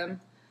need them.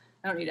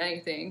 I don't need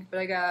anything. But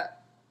I got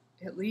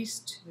at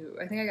least 2.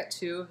 I think I got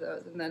 2 of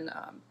those. And then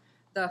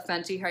the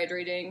Fenty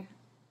Hydrating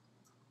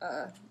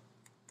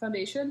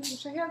foundation,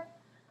 which I have.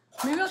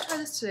 Maybe I'll try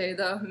this today,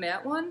 the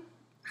matte one.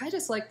 I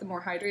just like the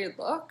more hydrated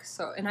look.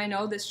 So, and I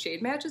know this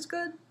shade match is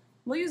good.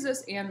 We'll use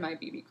this and my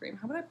BB cream.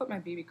 How about I put my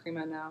BB cream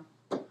on now?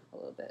 A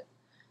little bit.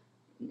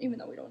 Even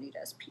though we don't need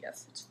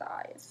SPF, it's 5.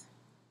 I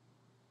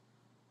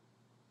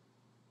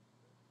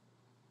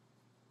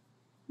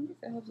wonder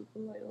if it helps with the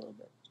light a little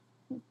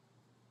bit.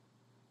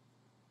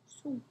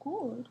 So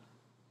good.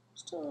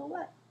 Still a little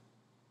wet.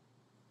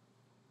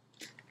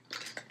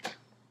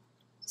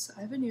 So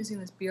I've been using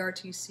this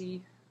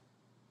BRTC.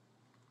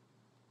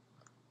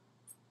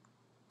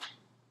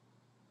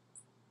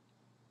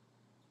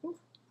 Ooh.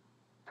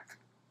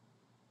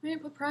 I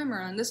didn't put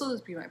primer on. This will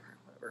just be my primer.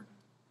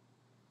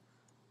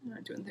 I'm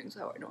not doing things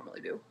how I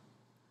normally do.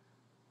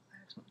 I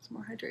just want some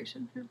more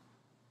hydration here.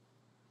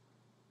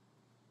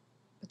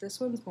 But this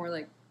one's more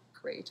like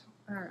gray tone.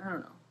 I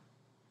don't know.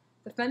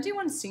 The Fenty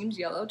one seems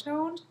yellow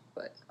toned,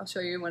 but I'll show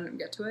you when we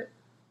get to it.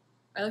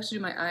 I like to do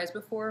my eyes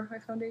before my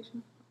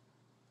foundation.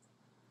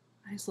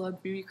 I just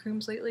love BB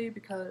creams lately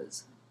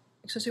because,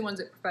 especially ones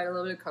that provide a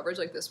little bit of coverage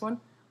like this one,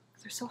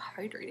 because they're so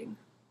hydrating.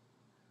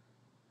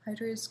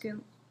 Hydrated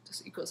skin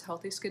just equals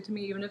healthy skin to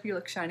me. Even if you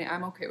look shiny,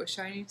 I'm okay with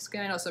shiny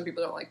skin. I know some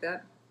people don't like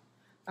that.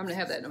 I'm gonna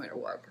have that no matter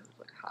what, because it's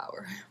like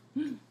power.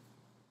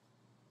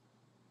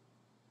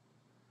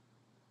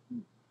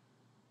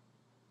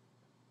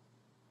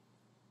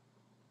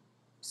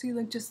 See,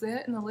 like just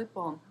that and the lip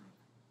balm.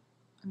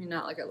 I mean,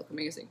 not like I look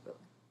amazing, but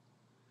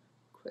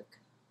quick,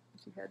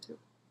 if you had to.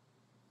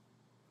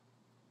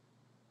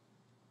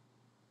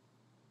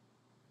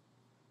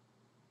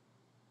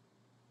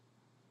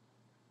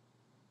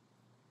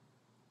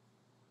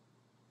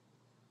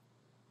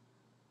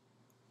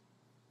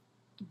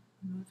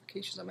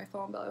 Notifications on my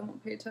phone, but I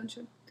won't pay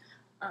attention.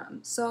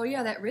 So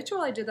yeah, that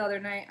ritual I did the other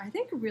night, I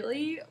think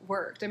really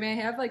worked. I mean,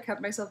 I have like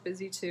kept myself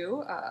busy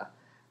too.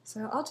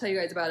 So I'll tell you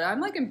guys about it.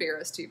 I'm like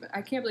embarrassed even.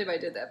 I can't believe I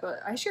did that, but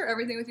I share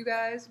everything with you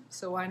guys,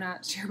 so why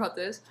not share about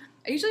this?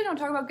 I usually don't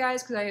talk about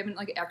guys because I haven't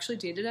like actually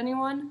dated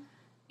anyone,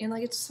 and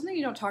like it's something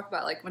you don't talk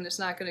about like when it's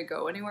not gonna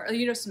go anywhere. Or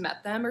you just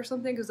met them or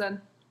something, because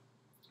then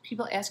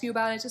people ask you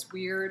about it. It's just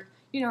weird.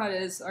 You know how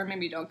it is, or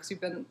maybe you don't because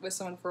you've been with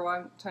someone for a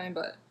long time,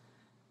 but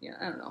yeah,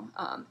 I don't know.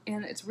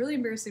 And it's really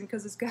embarrassing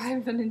because this guy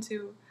I've been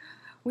into,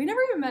 we never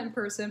even met in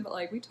person, but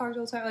like we talked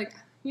all the time. Like,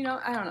 you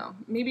know, I don't know.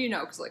 Maybe you know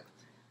because like,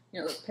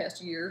 you know, the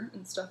past year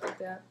and stuff like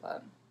that.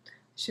 But I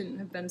shouldn't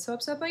have been so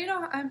upset. But you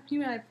know, I'm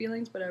human. I have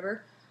feelings,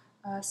 whatever.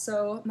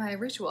 So my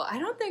ritual. I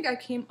don't think I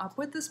came up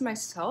with this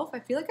myself. I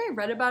feel like I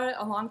read about it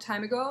a long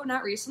time ago,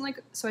 not recently.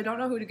 So I don't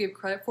know who to give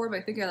credit for, but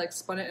I think I like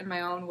spun it in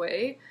my own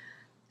way.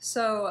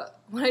 So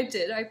what I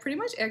did, I pretty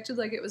much acted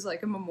like it was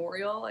like a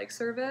memorial like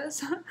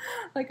service,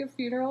 like a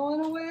funeral in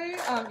a way.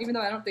 Even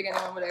though I don't think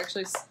anyone would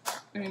actually.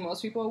 I mean,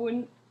 most people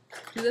wouldn't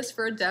do this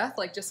for a death.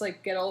 Like just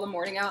like get all the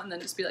mourning out and then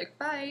just be like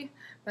bye.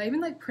 But I even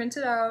like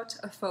printed out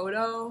a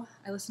photo.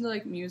 I listened to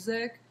like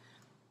music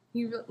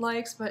he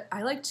likes, but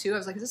I like too. I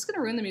was like, is this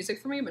gonna ruin the music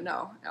for me? But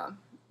no,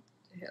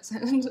 it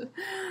hasn't.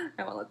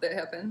 I won't let that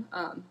happen.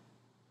 What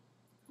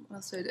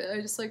else I did?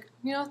 I just like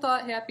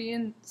thought happy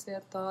and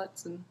sad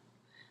thoughts and.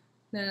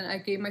 Then I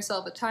gave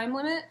myself a time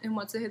limit, and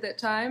once I hit that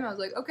time, I was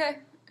like, okay.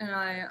 And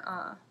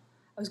I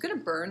was gonna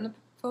burn the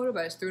photo, but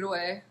I just threw it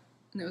away,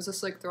 and it was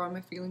just like throwing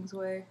my feelings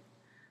away.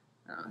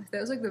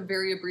 That was like the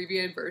very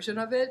abbreviated version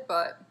of it,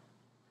 but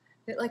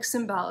it like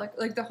symbolic,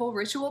 like the whole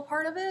ritual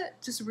part of it,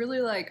 just really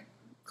like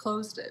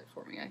closed it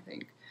for me. I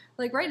think.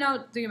 Like right now,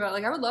 thinking about it,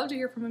 like I would love to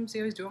hear from him, see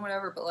how he's doing,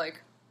 whatever. But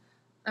like,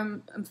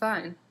 I'm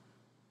fine.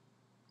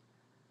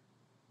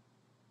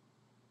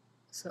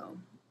 So,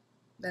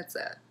 that's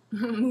that.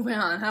 Moving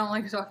on. I don't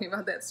like talking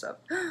about that stuff.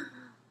 But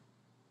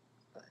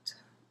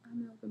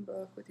I'm an open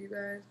book with you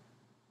guys.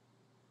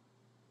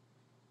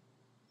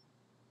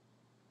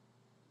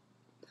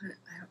 But it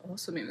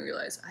also made me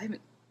realize I haven't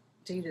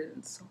dated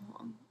in so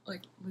long.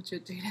 Like,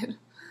 legit dated.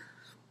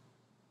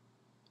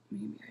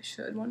 Maybe I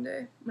should one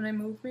day. When I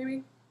move,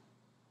 maybe.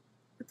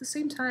 But at the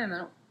same time, I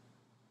don't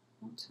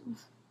want to.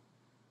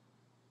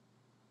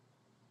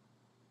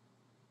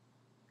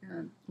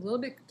 Yeah, a little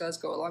bit does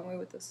go a long way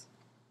with this.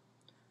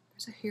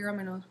 There's a hair on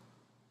my nose.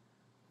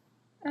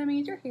 I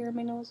mean, your hair on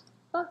my nose.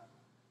 Oh,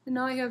 and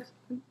now I have.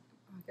 Oh,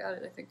 I got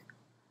it. I think.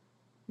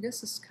 I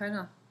guess this kind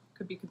of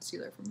could be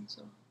concealer for me.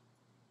 So.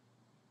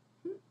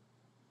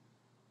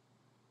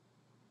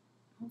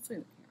 Hopefully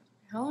the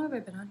camera's. How long have I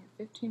been on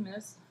here? 15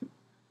 minutes.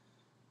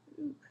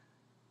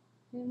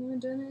 Haven't even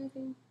done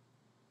anything.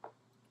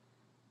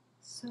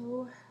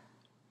 So,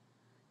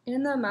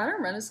 in the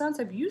Modern Renaissance,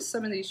 I've used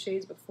some of these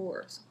shades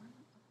before. So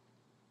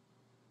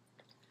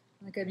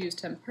like I've used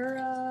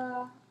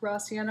Tempera, Raw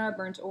Sienna,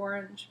 Burnt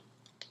Orange,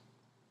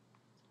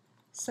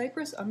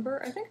 Cypress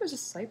Umber. I think it was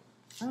just I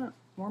don't know,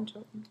 warm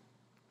taupe.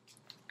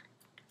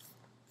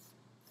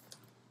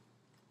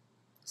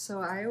 So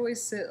I always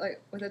sit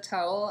like with a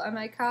towel on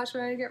my couch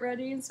when I get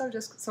ready and stuff,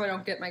 just so I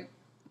don't get my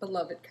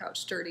beloved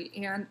couch dirty,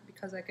 and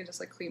because I can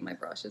just like clean my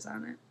brushes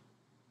on it.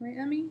 Right,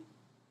 Emmy?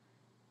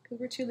 Because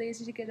we're too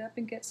lazy to get up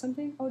and get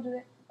something. Oh, did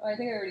I? Oh, I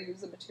think I already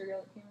used the material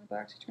that came in the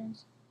box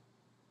returns.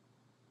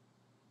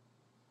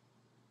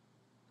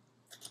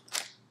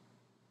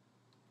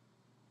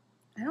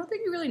 I don't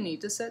think you really need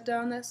to set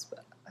down this,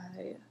 but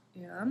I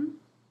am.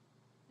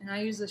 And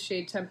I use the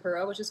shade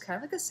Tempera, which is kind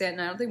of like a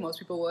satin. I don't think most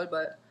people would,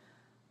 but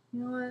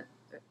you know what?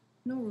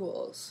 No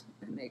rules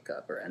in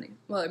makeup or any.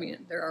 Well, I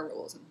mean, there are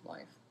rules in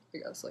life, I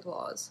guess, like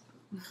laws.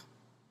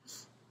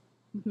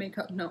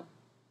 Makeup, no.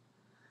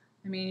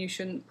 I mean, you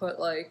shouldn't put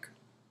like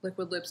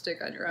liquid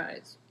lipstick on your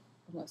eyes,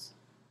 unless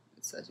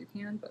it says you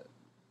can, but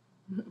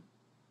I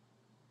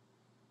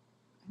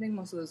think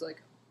most of those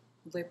like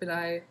lip and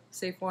eye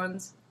safe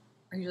ones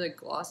are usually like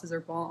glosses or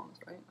balms,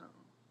 right? I don't know.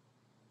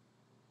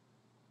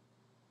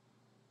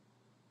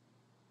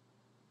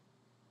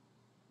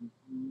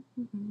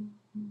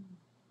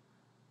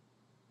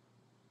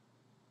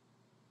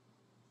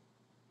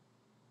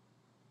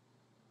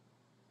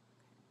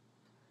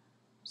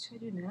 What should I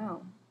do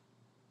now?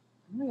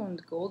 I'm gonna go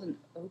into golden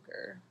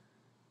ochre.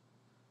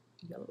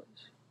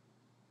 Yellowish.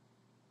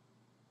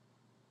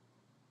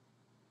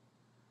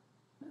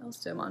 What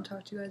else do I want to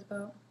talk to you guys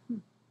about?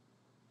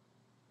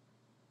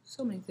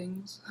 So many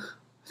things.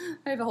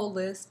 I have a whole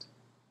list.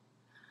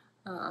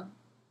 Yeah,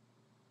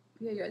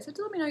 you guys have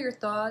to let me know your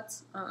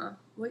thoughts,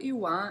 what you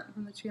want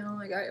from the channel.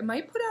 Like, I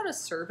might put out a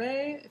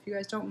survey if you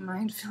guys don't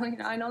mind filling it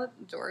out. I know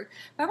that dork.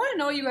 I want to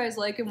know what you guys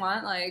like and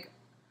want. Like,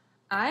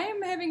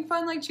 I'm having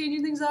fun, like,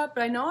 changing things up,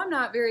 but I know I'm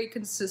not very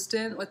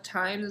consistent with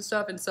times and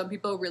stuff, and some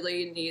people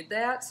really need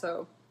that,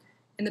 so,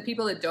 and the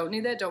people that don't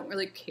need that don't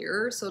really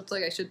care, so it's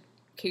like I should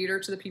cater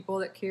to the people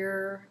that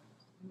care.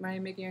 Am I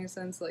making any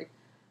sense? Like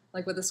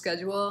with the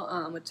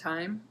schedule, with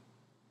time,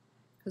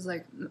 because,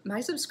 like,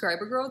 my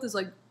subscriber growth is,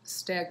 like,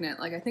 stagnant.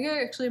 Like, I think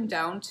I actually am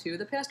down to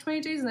the past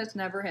 20 days, and that's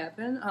never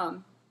happened.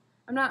 I'm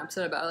not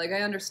upset about it. Like,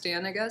 I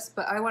understand, I guess,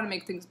 but I want to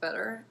make things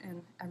better,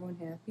 and everyone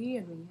happy,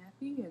 and me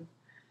happy, and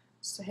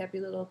just a happy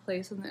little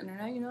place on the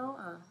internet, you know?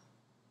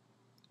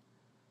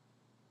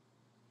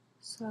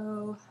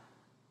 So,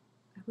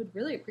 I would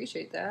really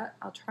appreciate that.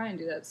 I'll try and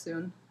do that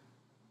soon.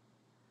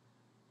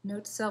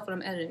 Note to self when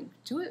I'm editing.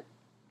 Do it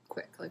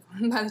quick, like,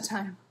 by the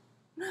time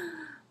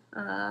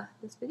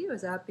this video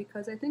is out,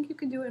 because I think you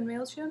can do it in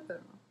MailChimp. I don't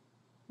know.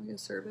 Like a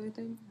survey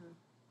thing. I'm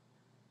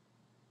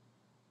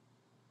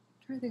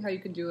trying to think how you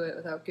can do it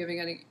without giving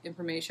any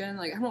information.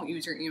 Like, I won't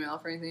use your email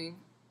for anything.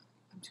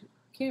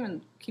 I can't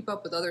even keep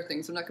up with other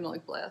things. I'm not gonna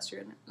like blast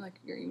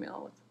your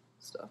email with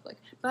stuff like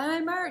buy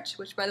merch.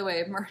 Which, by the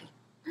way, merch.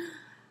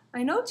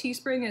 I know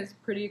Teespring is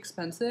pretty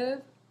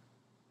expensive.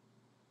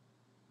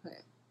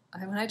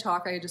 When I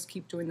talk, I just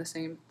keep doing the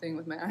same thing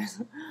with my eyes.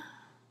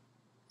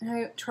 And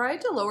I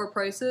tried to lower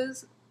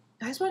prices,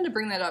 I just wanted to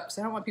bring that up because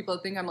I don't want people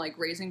to think I'm like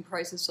raising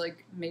prices to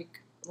like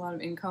make a lot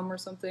of income or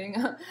something.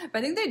 But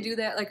I think they do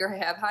that like or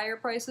have higher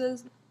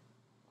prices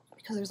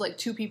because there's like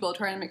two people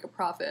trying to make a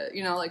profit.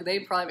 You know, like they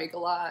probably make a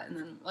lot, and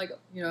then like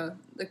you know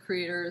the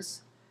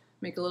creators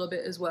make a little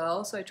bit as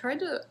well. So I tried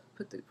to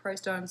put the price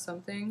down on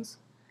some things,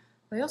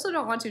 but I also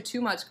don't want to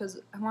too much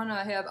because I want to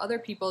have other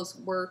people's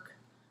work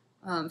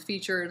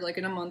featured like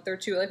in a month or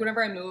two, like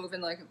whenever I move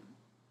and like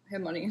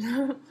have money.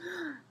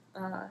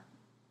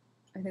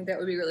 I think that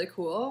would be really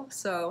cool.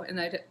 So, and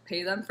I'd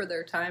pay them for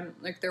their time,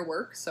 like their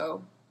work,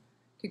 so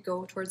I could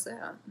go towards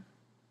that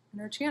in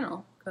our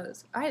channel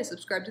because I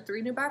subscribed to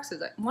 3 new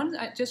boxes. One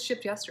I just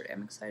shipped yesterday.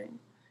 I'm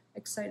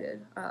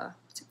excited.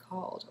 What's it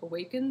called?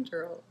 Awakened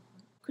or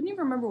couldn't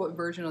even remember what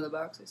version of the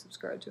box I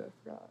subscribed to. I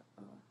forgot.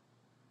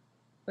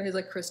 But it has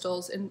like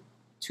crystals, and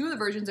 2 of the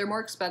versions are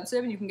more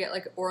expensive, and you can get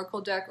like Oracle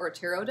deck or a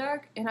tarot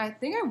deck. And I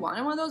think I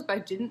wanted one of those, but I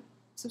didn't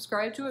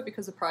subscribe to it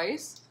because of the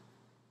price.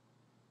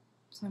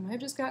 So I might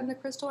have just gotten the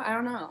crystal. I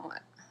don't know. I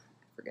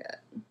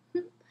forget.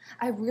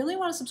 I really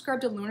want to subscribe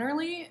to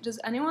Lunarly.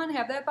 Does anyone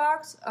have that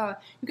box?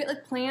 You get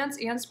like plants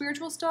and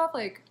spiritual stuff.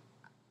 Like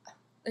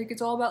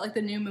it's all about like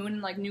the new moon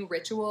and like new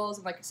rituals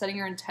and like setting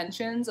your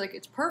intentions. Like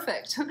it's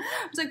perfect.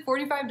 It's like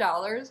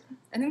 $45.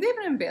 I think they have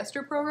an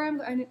ambassador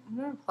program. I'm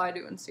gonna apply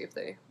to and see if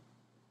they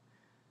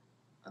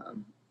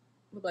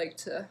would like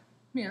to,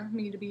 you know,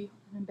 me to be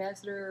an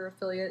ambassador or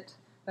affiliate.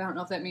 I don't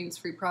know if that means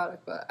free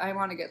product, but I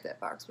want to get that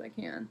box when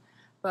I can.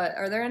 But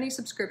are there any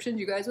subscriptions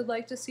you guys would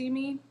like to see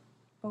me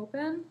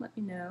open? Let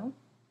me know.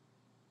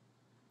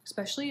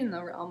 Especially in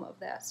the realm of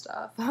that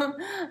stuff.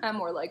 I'm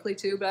more likely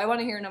to, but I want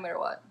to hear no matter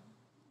what.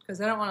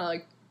 Because I don't want to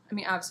like, I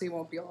mean, obviously it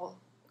won't be all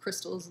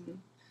crystals and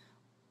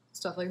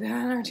stuff like that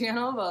on our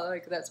channel, but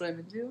like that's what I'm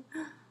into.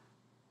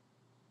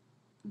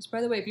 Just by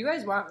the way, if you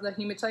guys want the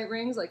hematite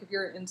rings, like if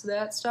you're into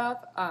that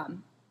stuff, a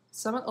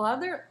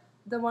lot of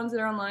the ones that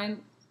are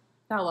online,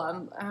 not a lot,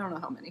 I don't know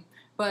how many,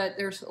 but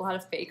there's a lot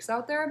of fakes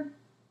out there.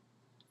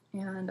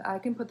 And I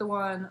can put the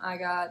one I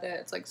got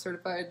that's like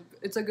certified.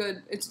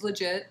 It's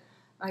legit.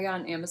 I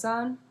got on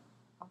Amazon.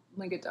 I'll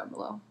link it down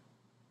below.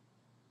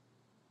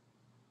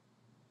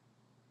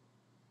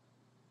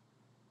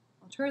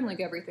 I'll try and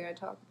link everything I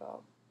talk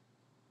about.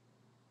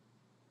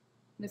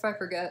 And if I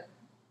forget,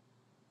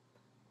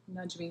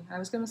 nudge me. I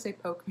was going to say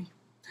poke me.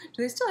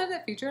 Do they still have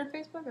that feature on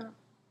Facebook? I don't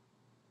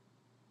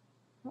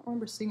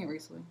remember seeing it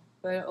recently.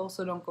 But I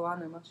also don't go on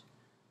there much.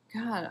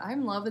 God,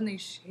 I'm loving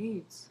these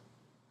shades.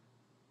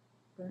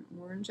 Burnt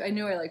orange. I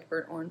knew I liked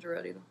burnt orange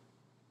already, though.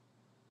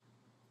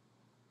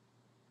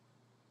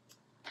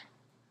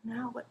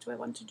 Now, what do I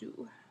want to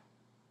do?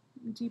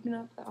 Deepen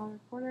up the outer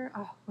corner.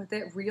 Oh, with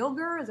that real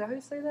girl? Is that how you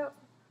say that?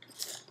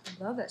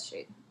 I love that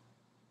shade.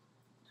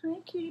 Hi,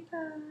 cutie pie.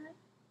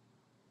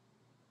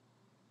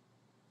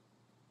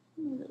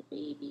 My little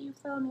baby, you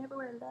follow me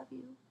everywhere. I love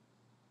you.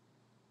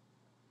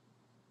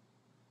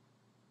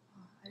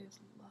 Oh, I just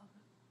love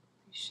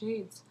these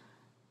shades.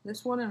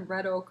 This one in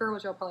red ochre,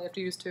 which I'll probably have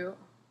to use too.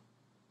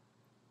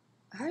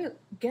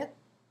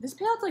 This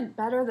palette's like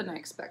better than I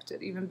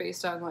expected, even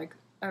based on like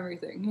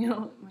everything, you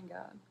know? Oh my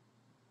god.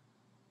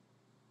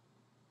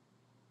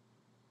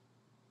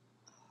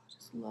 Oh, I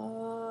just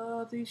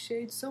love these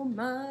shades so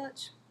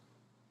much.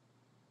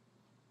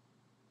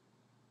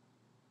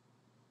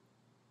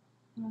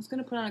 I was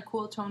gonna put on a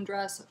cool tone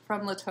dress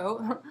from La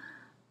Tote.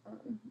 I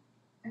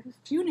have a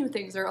few new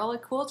things. They're all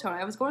like cool tone.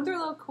 I was going through a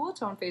little cool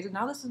tone phase, and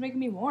now this is making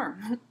me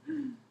warm.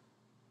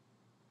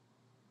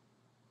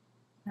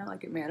 Not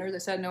like it matters. I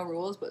said no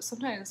rules, but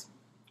sometimes,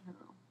 I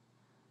don't know.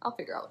 I'll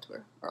figure out what to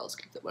wear, or I'll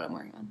just keep what I'm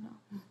wearing on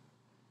now.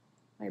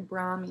 My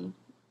Brahmi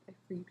by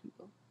Free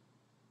People.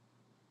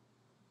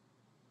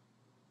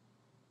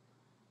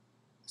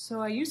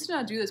 So I used to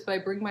not do this, but I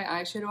bring my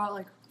eyeshadow out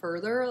like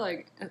further,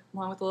 like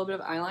along with a little bit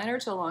of eyeliner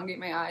to elongate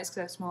my eyes because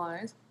I have small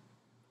eyes.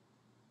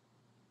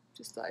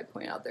 Just thought I'd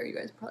point out there. You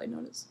guys probably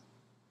noticed.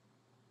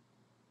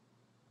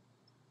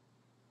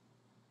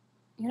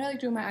 You know, I like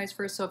doing my eyes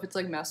first, so if it's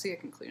like messy, I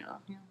can clean it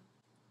off. Yeah.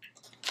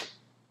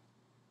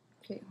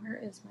 Okay, where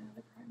is my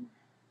other primer?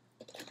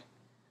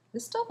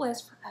 This stuff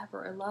lasts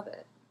forever. I love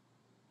it.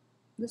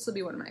 This will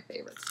be one of my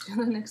favorites.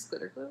 The next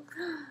glitter glue.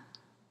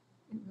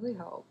 It really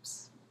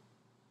helps.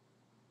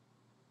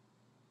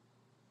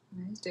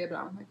 I just dab it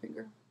on with my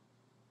finger.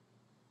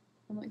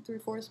 I'm like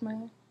 3/4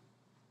 my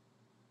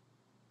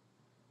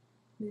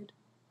lid.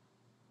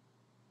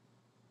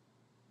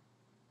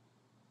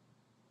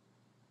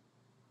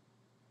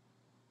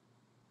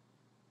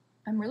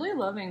 I'm really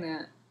loving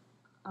that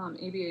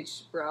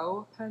ABH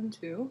brow pen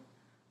too.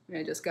 I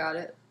mean, I just got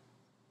it.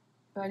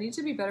 But I need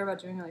to be better about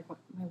doing like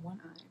my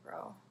one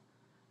eyebrow.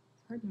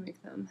 It's hard to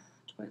make them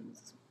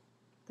twins.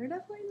 They're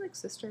definitely like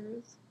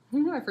sisters.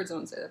 I've heard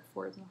someone say that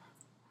before as well.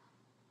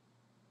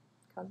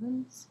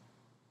 Cousins.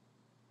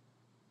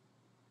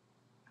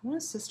 I want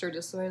a sister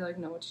just so I like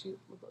know what she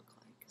would look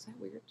like. Is that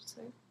weird to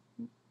say?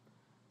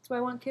 That's why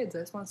I want kids. I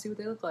just want to see what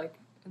they look like,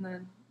 and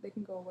then they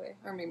can go away.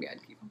 Or maybe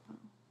I'd keep them.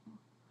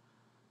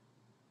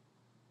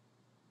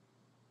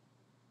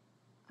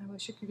 I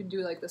wish you could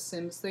do like the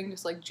Sims thing,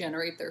 just like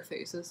generate their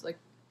faces. Like,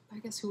 I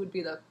guess who would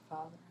be the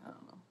father? I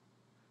don't know.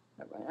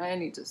 Never mind. I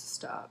need to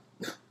stop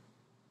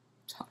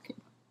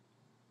talking.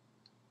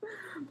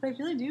 But I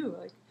really do.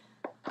 Like,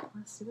 I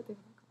want to see what they look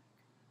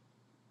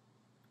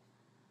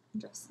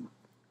like. Dress them up.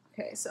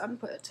 Okay, so I'm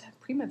gonna put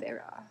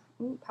Primavera.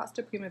 Ooh,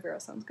 Pasta Primavera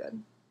sounds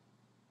good.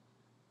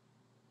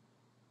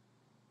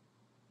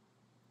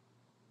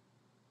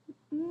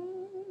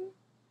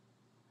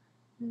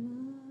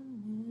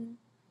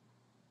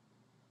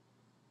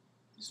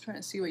 Just trying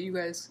to see what you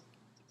guys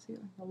see.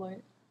 The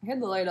light. I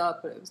had the light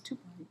up, but it was too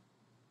bright.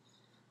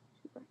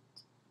 Too bright.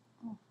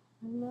 Oh,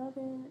 I love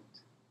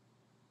it.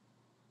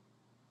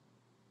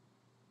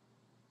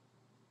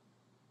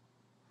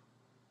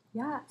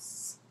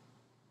 Yes.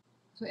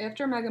 So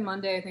after Mega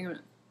Monday, I think I'm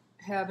gonna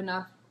have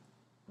enough.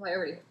 Well, I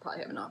already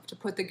probably have enough to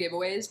put the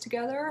giveaways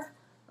together.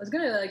 I was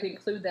gonna like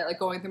include that, like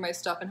going through my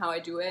stuff and how I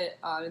do it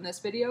in this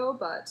video,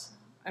 but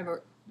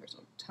there's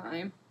no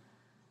time.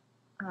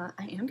 I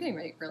am getting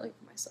ready early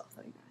for myself,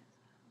 though, you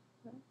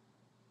guys.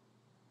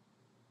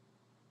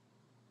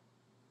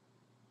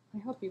 I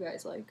hope you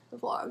guys like the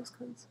vlogs,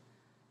 because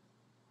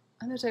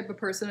I'm the type of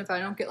person, if I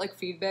don't get like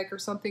feedback or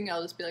something,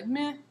 I'll just be like,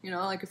 meh, you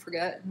know, like I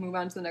forget and move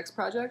on to the next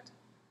project.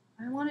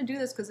 I want to do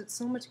this because it's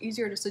so much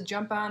easier just to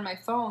jump on my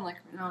phone, like,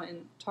 you know,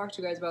 and talk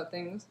to you guys about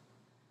things.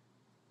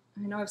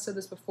 I know I've said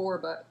this before,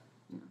 but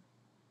you know,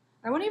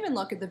 I won't even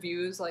look at the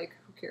views. Like,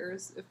 who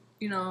cares? If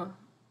you know,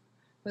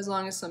 as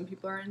long as some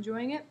people are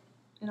enjoying it,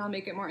 and I'll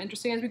make it more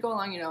interesting as we go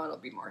along. You know, it'll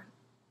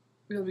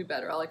be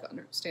better. I'll like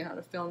understand how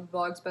to film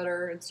vlogs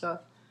better and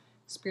stuff.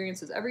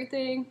 Experience is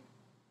everything.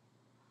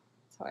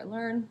 That's how I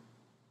learn.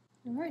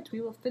 All right,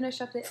 we will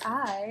finish up the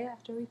eye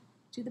after we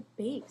do the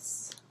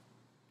base.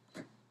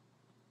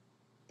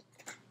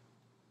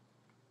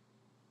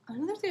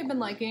 Another thing I've been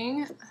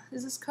liking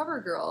is this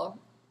Covergirl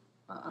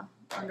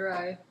under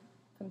eye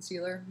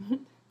concealer. Did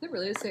it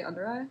really say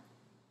under eye?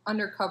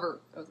 Undercover.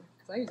 Because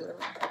I use it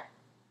every day.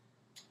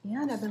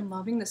 And I've been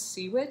loving the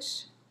Sea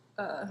Witch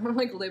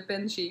like lip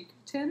and cheek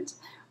tint.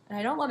 And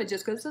I don't love it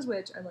just because it says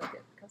witch. I like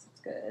it because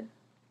it's good.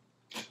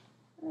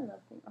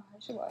 I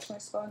should wash my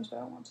sponge, but I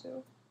don't want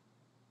to.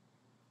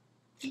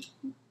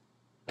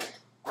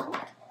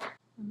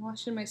 I'm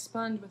washing my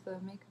sponge with a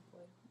makeup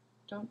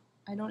wipe.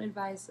 I don't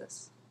advise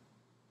this.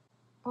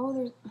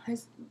 Oh,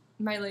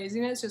 my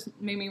laziness just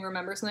made me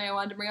remember something I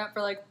wanted to bring up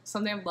for like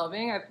something I'm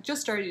loving. I've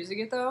just started using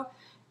it though.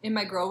 In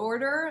my Grove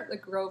order, the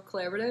Grove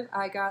Collaborative,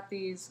 I got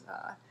these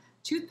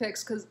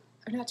toothpicks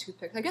not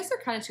toothpicks. I guess they're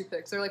kind of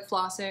toothpicks. They're like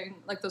flossing,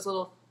 like those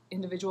little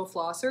individual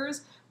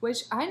flossers,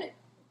 which I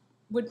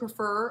would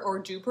prefer or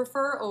do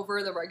prefer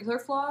over the regular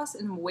floss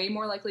and way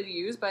more likely to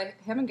use, but I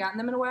haven't gotten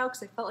them in a while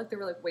because I felt like they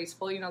were like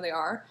wasteful, you know they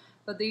are.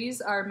 But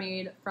these are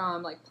made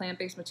from like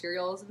plant-based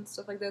materials and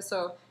stuff like this,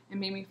 so it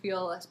made me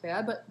feel less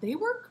bad, but they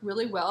work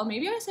really well.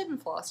 Maybe I just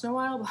haven't flossed in a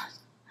while, but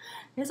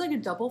it's like a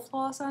double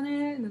floss on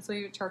it, and it's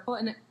like charcoal,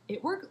 and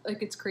it works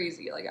like it's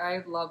crazy. Like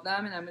I love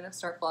them, and I'm gonna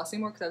start flossing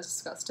more because I was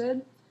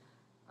disgusted.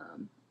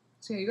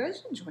 So yeah, you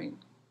guys should join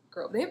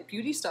Grove. They have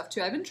beauty stuff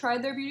too. I haven't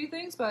tried their beauty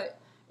things, but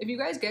if you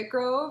guys get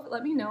Grove,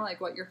 let me know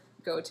like what your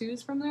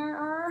go-tos from there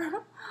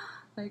are.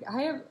 Like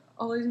I have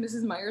all these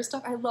Mrs. Meyer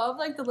stuff. I love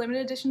like the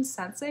limited edition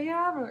scents they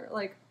have, or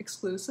like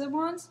exclusive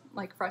ones,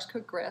 like fresh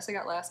cooked grass I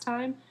got last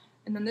time.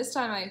 And then this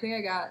time I think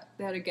I got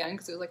that again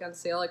because it was like on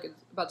sale, like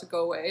it's about to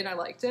go away, and I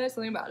liked it.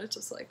 Something about it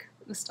just like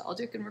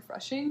nostalgic and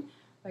refreshing.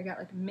 I got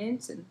like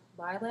mint and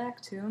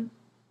lilac too.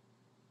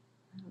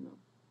 I don't know.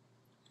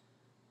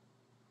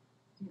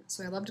 Yeah,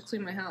 so I love to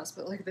clean my house,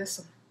 but like this,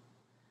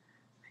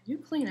 I do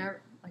clean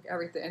like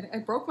everything. I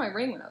broke my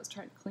ring when I was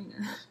trying to clean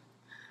it,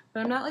 but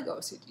I'm not like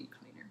OCD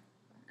cleaner.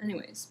 But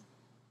anyways,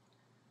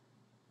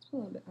 a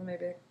little bit on my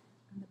back,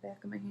 on the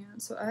back of my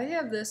hand. So I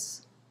have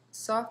this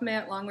Soft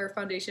Matte Longwear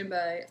Foundation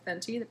by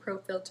Fenty, the Pro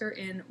Filter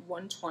in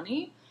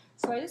 120.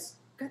 So I just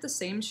got the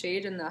same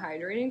shade in the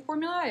hydrating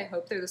formula. I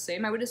hope they're the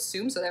same. I would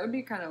assume so. That would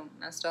be kind of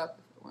messed up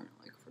if it weren't.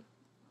 Like,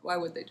 why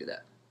would they do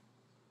that?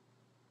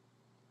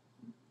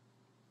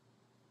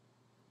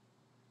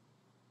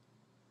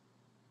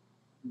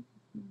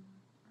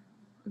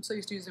 I'm so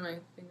used to using my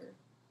finger.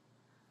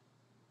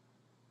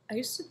 I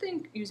used to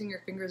think using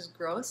your fingers is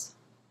gross.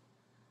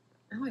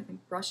 Now I think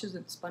brushes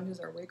and sponges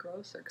are way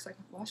grosser because I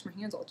can wash my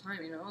hands all the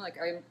time, you know? Like,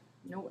 I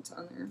know what's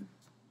on there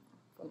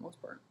for the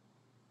most part.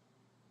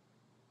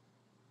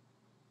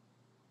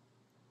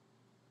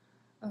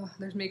 Oh,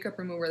 there's makeup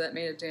remover that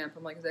made it damp.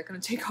 I'm like, is that going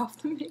to take off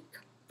the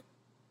makeup?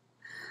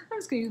 I'm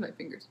just going to use my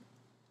fingers.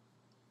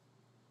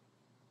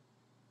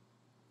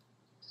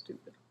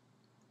 Stupid.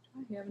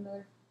 Do I have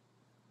another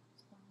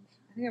sponge?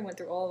 I think I went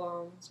through all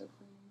of them, so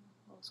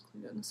I'll just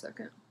clean it in a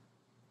second.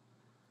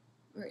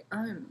 Alright,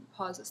 I'm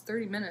pause this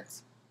 30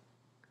 minutes.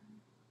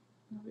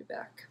 I'll be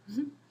back.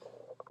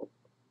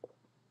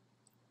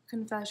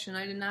 Confession,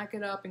 I did not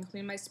get up and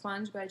clean my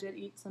sponge, but I did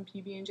eat some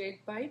PB&J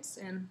bites,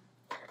 and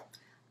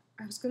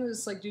I was gonna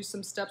just like do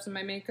some steps in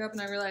my makeup,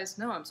 and I realized,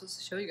 no, I'm supposed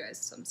to show you guys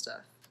some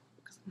stuff.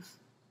 So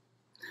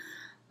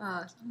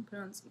I'm gonna put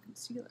on some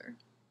concealer.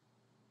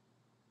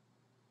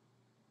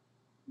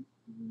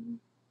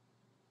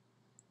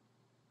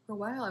 For a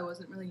while I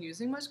wasn't really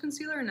using much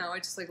concealer, and now I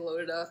just like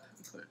load it up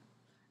and put it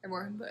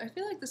everywhere. But I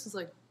feel like this is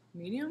like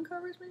medium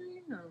coverage maybe?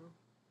 I don't know.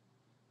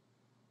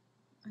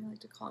 I like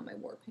to call it my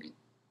war paint.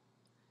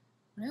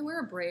 When I wear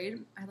a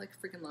braid, I like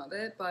freaking love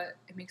it, but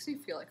it makes me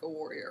feel like a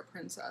warrior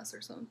princess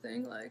or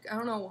something. Like, I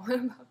don't know what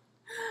about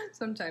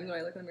sometimes when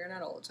I look in the mirror,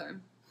 not all the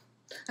time.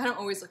 I don't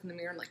always look in the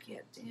mirror, I'm like, yeah,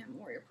 damn,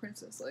 warrior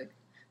princess. Like,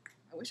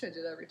 I wish I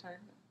did every time.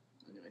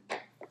 Anyway. I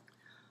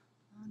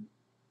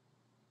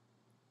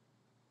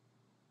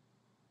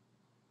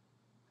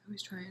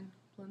always try and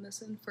blend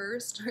this in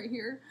first right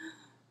here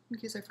in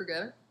case I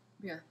forget.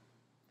 Yeah,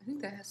 I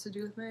think that has to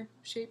do with my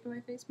shape of my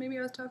face. Maybe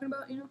I was talking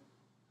about, you know.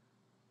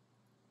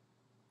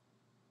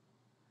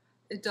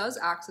 It does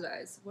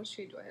oxidize. What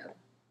shade do I have?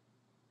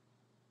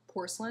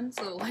 Porcelain,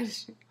 so the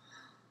lightest shade.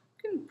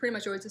 You can pretty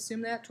much always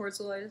assume that towards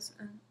the lightest.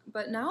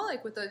 But now,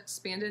 like with the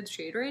expanded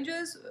shade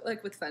ranges,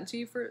 like with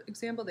Fenty, for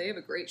example, they have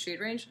a great shade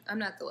range. I'm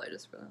not the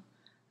lightest for them.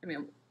 I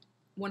mean,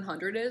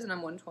 100 is, and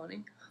I'm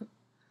 120.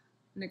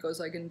 And it goes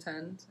like in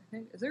 10s, I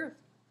think. Is there a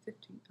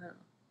 15? I don't know.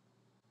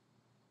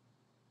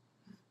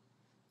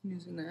 I'm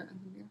using that in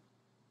the mirror.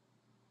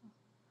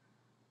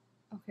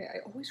 Okay, I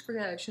always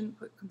forget I shouldn't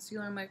put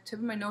concealer on my tip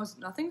of my nose.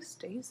 Nothing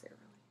stays there,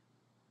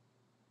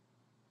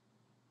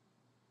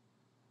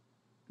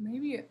 really.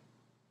 Maybe,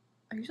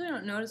 I usually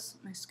don't notice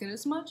my skin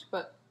as much,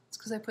 but it's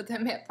because I put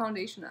that matte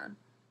foundation on.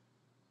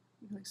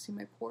 You can like see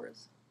my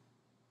pores.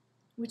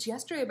 Which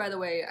yesterday, by the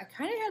way, I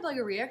kind of had like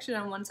a reaction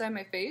on one side of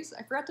my face.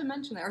 I forgot to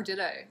mention that, or did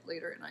I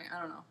later at night? I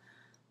don't know.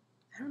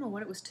 I don't know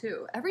what it was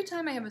to. Every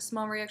time I have a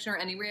small reaction or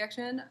any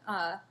reaction,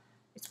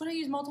 it's when I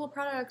use multiple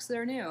products that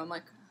are new. I'm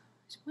like,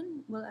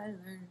 when will I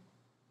learn?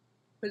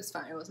 But it's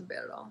fine. It wasn't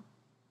bad at all.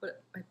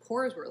 But my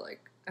pores were like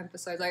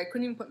emphasized. Like I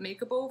couldn't even put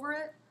makeup over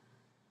it.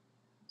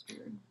 It's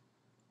weird.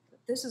 But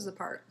this is the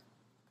part.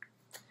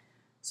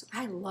 So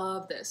I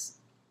love this.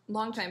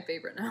 Longtime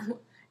favorite now.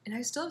 And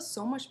I still have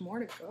so much more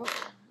to go.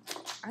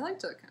 I like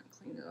to kind of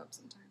clean it up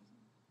sometimes.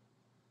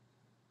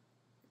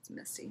 It's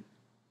messy.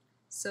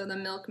 So the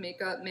Milk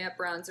Makeup Matte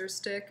Bronzer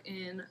Stick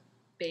in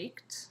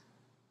Baked.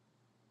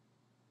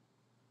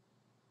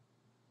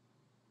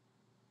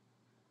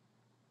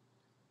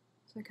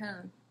 So I kind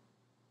of,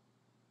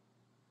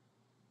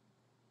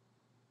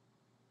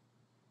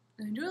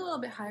 and I do it a little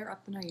bit higher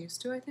up than I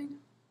used to, I think.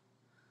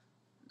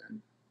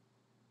 And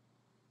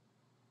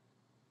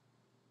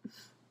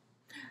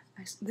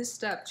then, this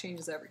step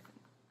changes everything,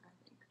 I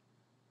think.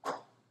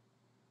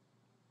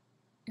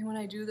 And when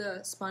I do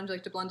the sponge,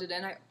 like to blend it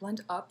in, I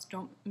blend up.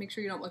 Don't make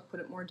sure you don't like put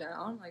it more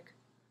down, like.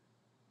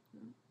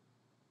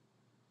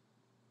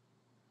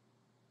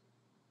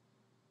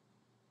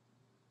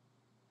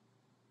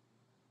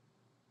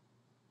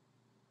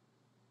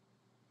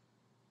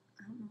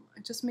 I don't know.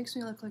 It just makes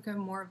me look like I have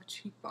more of a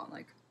cheekbone,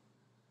 like.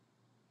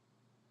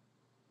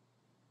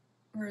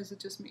 Or is it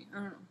just me? I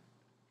don't know.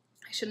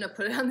 I shouldn't have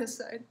put it on this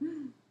side.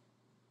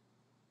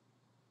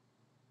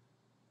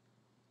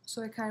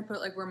 So I kind of put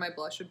it like where my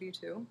blush would be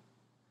too.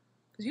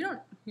 Because you don't,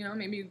 you know,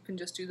 maybe you can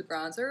just do the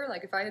bronzer.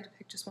 Like if I had to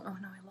pick just one, oh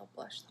no, I love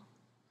blush though.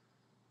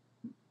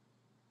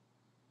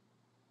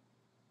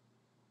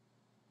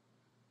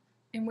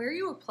 And where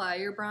you apply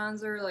your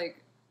bronzer,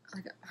 like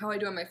how I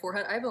do on my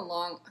forehead, I have a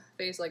long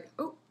face, like,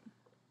 oh,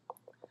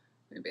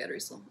 my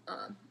battery's low.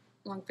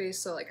 Long face,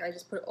 so like I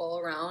just put it all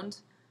around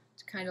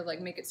to kind of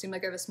like make it seem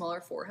like I have a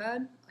smaller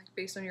forehead, like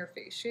based on your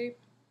face shape.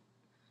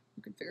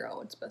 You can figure out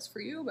what's best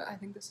for you, but I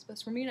think this is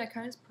best for me, and I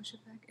kind of just push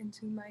it back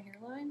into my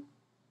hairline.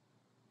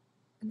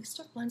 And this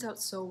stuff blends out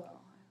so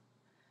well.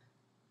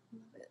 I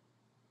love it.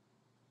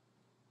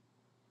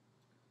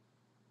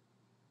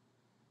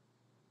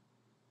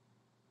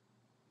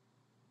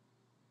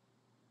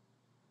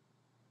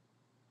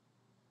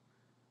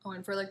 Oh,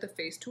 and for like the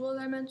face tools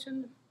I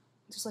mentioned,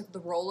 just like the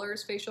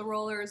rollers, facial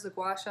rollers, the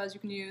gua shas you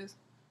can use,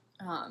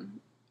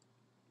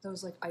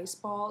 those like ice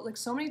ball, like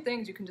so many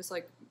things you can just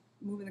like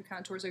move in the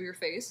contours of your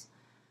face.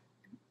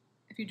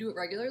 If you do it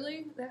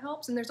regularly, that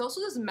helps. And there's also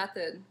this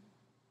method,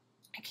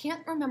 I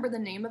can't remember the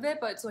name of it,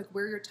 but it's like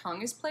where your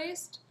tongue is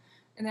placed,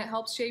 and that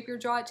helps shape your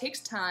jaw. It takes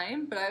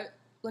time, but I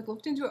like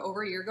looked into it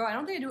over a year ago. I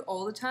don't think I do it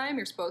all the time,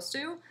 you're supposed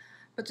to,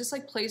 but just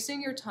like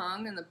placing your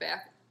tongue in the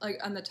back, like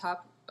on the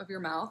top of your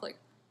mouth, like,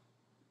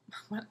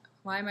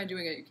 why am I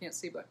doing it? You can't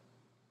see, but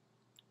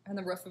on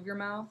the roof of your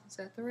mouth, is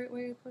that the right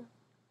way to put it?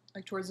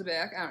 Like towards the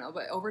back, I don't know,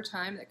 but over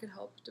time that could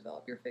help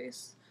develop your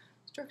face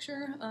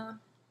structure.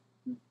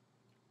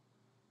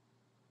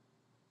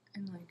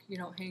 And like you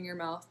don't hang your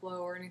mouth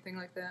low or anything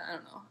like that. I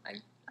don't know.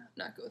 I'm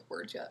not good with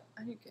words yet.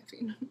 I need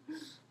caffeine.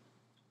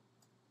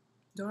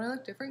 Don't I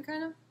look different,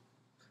 kind of?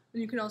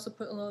 And you can also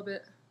put a little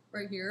bit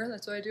right here.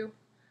 That's what I do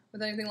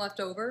with anything left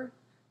over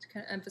to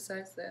kind of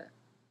emphasize that.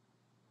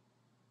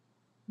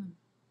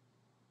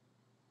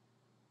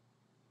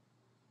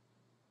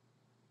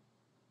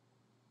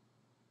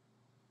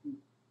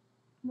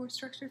 More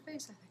structured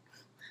face, I think.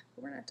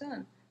 But we're not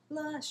done.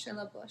 Blush. I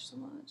love blush so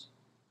much.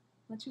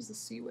 Let's use the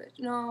Sea Witch.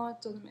 No,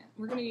 it doesn't matter.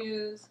 We're going to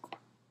use...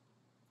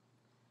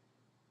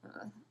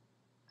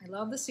 I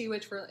love the Sea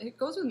Witch for, it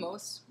goes with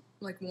most,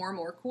 like warm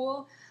or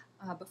cool.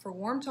 But for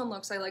warm tone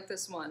looks, I like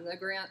this one, the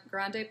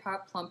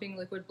GrandePOP Plumping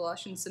Liquid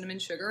Blush in Cinnamon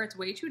Sugar. It's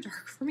way too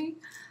dark for me.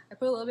 I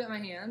put a little bit on my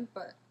hand,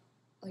 but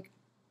like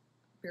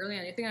barely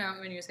anything. I don't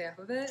even use half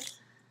of it.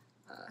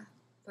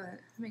 But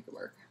I make it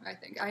work, I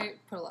think. I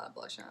put a lot of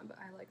blush on, but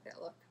I like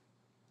that look.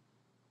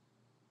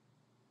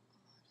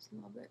 I just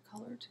love that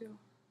color too.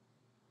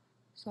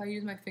 So I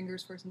use my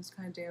fingers first and just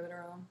kind of dab it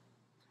around.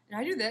 And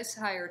I do this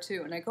higher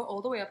too, and I go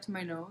all the way up to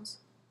my nose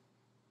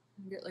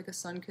and get like a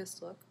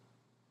sun-kissed look.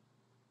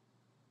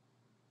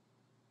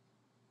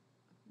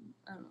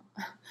 I don't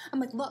know. I'm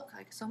like, look,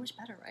 like so much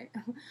better, right?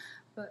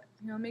 But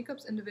you know,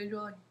 makeup's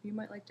individual. You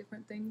might like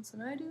different things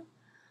than I do.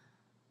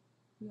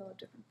 We all have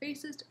different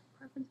faces, different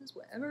preferences,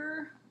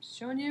 whatever. I'm just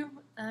showing you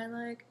what I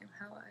like and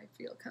how I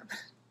feel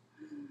confident.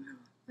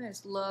 I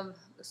just love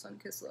the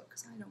sun-kissed look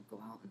because I don't go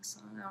out in the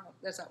sun. I don't know.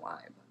 That's not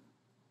why, but.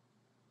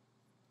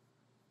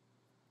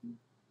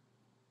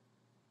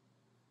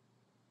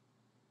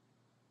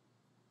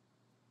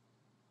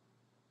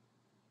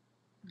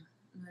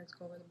 And I just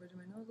go over the bridge of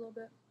my nose a little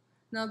bit.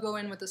 And I'll go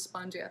in with the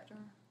sponge after.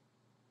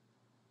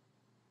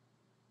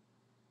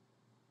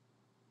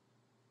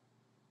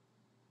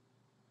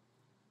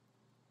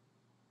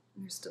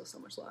 And there's still so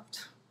much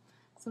left.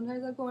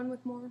 Sometimes I'll go in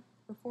with more,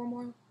 or 4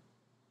 more.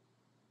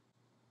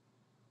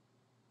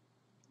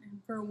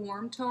 And for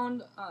warm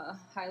toned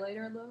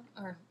highlighter look,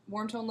 or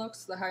warm tone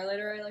looks, the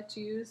highlighter I like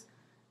to use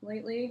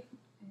lately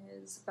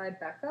is by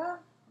Becca.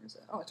 Where is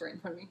it? Oh, it's right in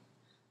front of me.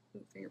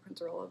 The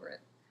fingerprints are all over it.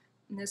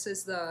 And this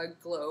is the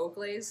Glow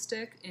Glaze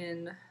Stick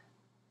in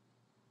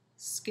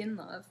Skin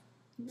Love.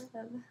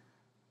 Love. You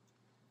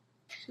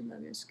should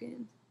love your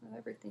skin. Love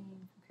everything.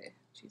 Okay,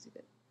 cheesy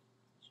bit.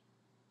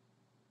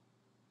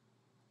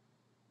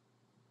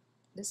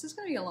 This is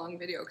gonna be a long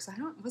video because I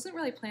wasn't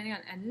really planning on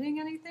editing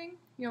anything.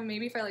 You know,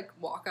 maybe if I like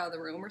walk out of the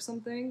room or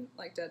something,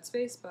 like dead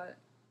space, but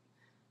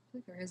I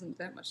feel like there isn't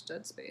that much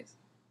dead space.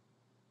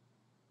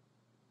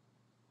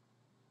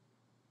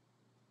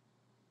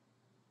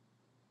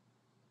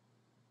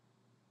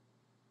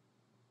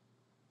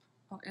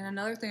 Oh, and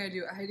another thing I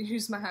do, I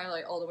use my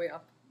highlight all the way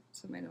up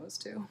to my nose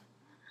too.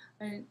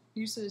 I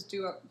used to just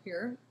do up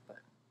here, but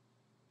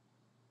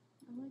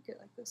I like it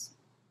like this.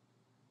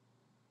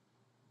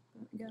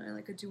 But again, I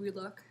like a dewy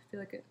look. I feel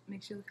like it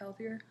makes you look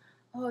healthier.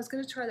 Oh, I was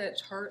gonna try that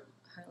Tarte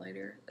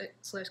highlighter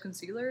slash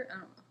concealer. I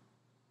don't know.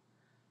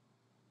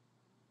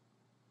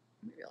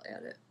 Maybe I'll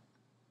add it.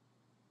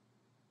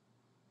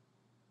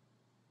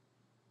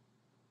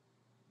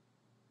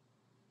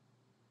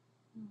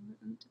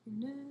 Into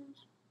your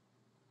nose.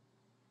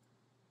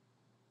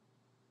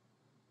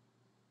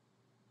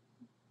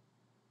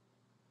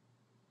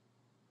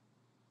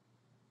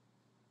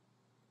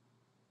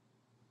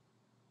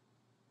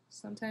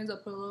 Sometimes I'll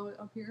put a little bit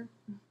up here.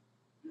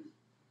 But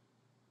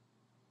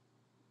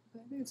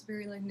I think it's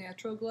very like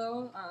natural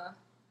glow,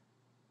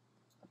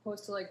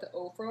 opposed to like the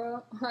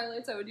Ofra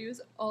highlights I would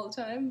use all the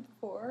time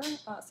before.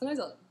 Sometimes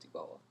I'll do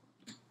both.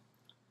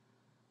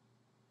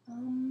 What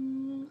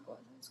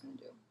was I just gonna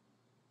do?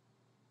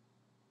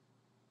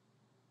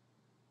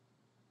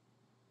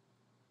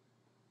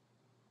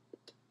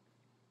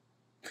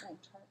 Oh,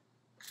 try it.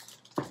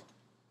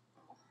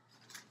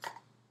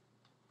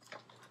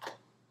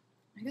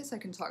 I guess I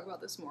can talk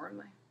about this more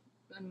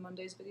in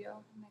Monday's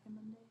video, Mega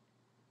Monday.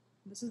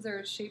 This is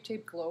their Shape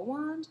Tape Glow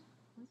Wand.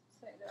 What does it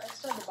say? I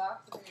still have the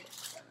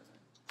box.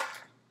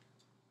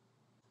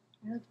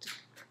 I like to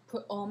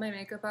put all my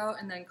makeup out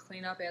and then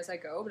clean up as I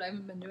go, but I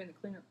haven't been doing the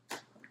cleanup.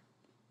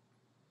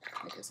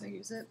 I guess I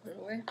use it, put it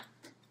away.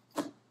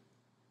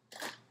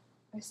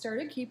 I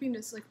started keeping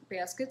just like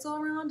baskets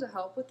all around to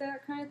help with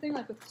that kind of thing,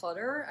 like with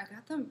clutter. I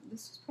got them,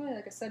 this is probably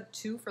like I said,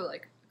 2 for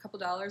like a couple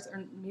dollars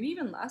or maybe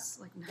even less,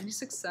 like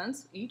 96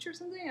 cents each or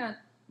something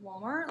at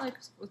Walmart, like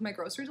with my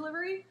grocery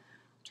delivery.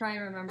 Try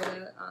and remember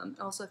that.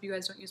 Also, if you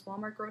guys don't use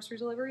Walmart grocery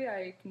delivery,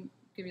 I can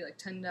give you like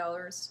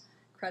 $10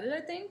 credit, I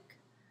think.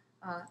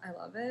 I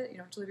love it. You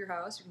don't have to leave your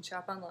house. You can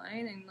shop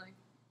online and like,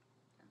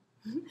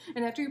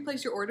 and after you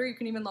place your order, you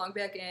can even log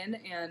back in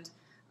and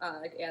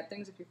like add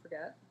things if you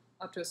forget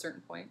up to a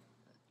certain point.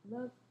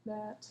 Love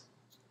that.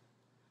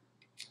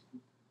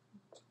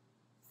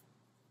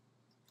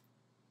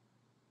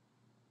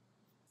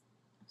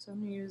 So I'm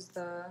going to use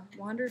the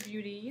Wander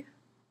Beauty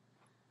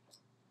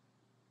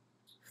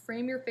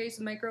Frame Your Face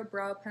Micro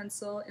Brow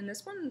Pencil, and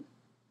this one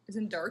is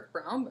in dark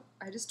brown, but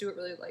I just do it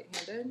really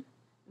light-handed,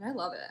 and I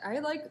love it. I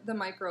like the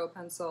micro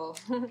pencil.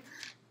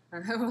 I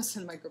almost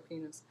said micro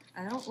penis.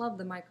 I don't love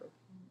the micro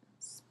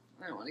penis.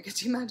 I don't want to get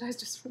demonetized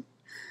just from...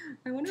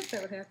 I wonder if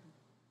that would happen.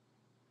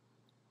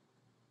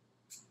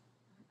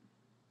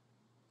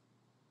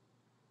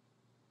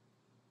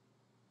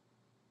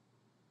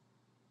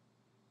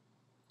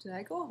 Did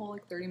I go a whole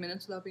like 30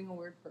 minutes without being a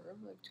weird perv,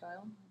 like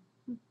child?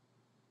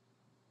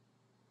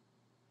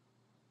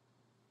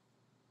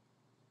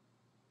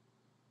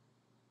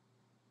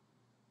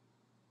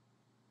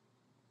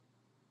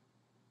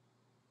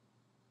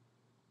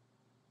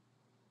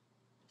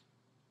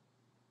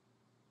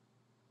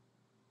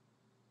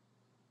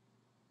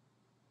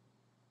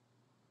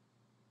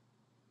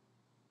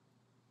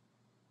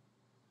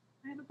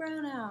 have a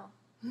brow now.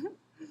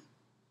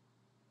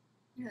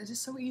 Yeah, it's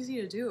just so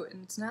easy to do,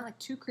 and it's not like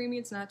too creamy,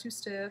 it's not too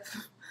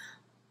stiff.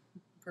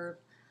 But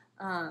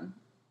I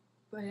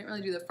didn't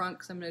really do the front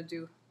because I'm going to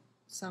do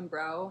some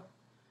brow.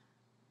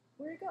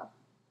 Where'd it go?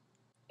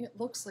 It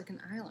looks like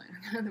an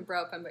eyeliner. The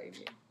brow pen by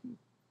AB.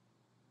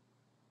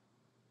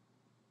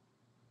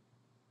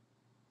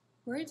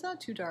 Right, it's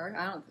not too dark.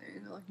 I don't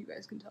think. Like, you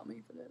guys can tell me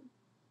if it is.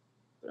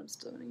 But I'm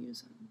still going to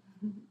use it.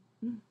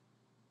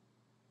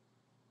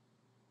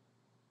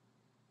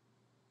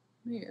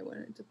 Maybe I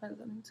wouldn't. It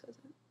depends on who says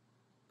it.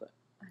 But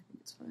I think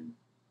it's fine.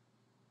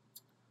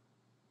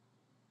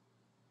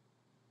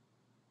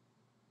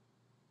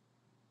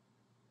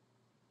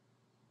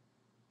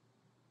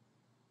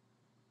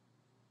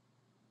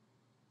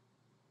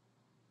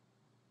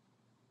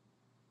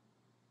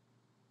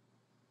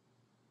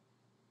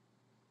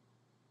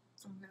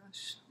 Oh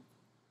gosh.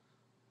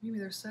 Maybe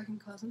they're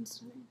second cousins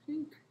to me, I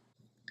think.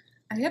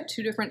 I have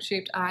two different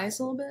shaped eyes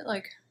a little bit,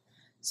 like,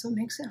 so it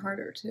makes it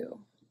harder too.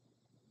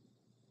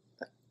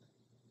 But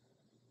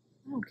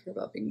I don't care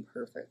about being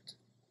perfect.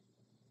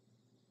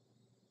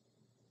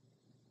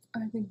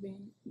 I think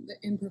the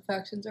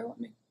imperfections are what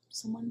make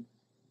someone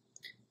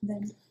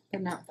then,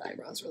 but not the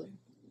eyebrows really,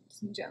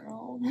 just in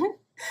general.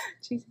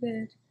 She's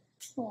bad.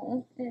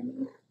 Oh,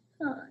 Annie.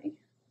 Hi.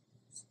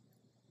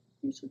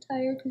 You're so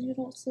tired because you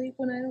don't sleep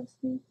when I don't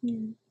sleep.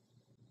 Yeah.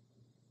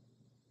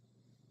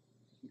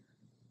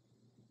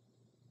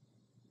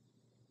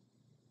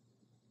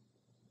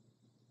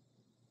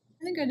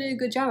 I think I did a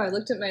good job. I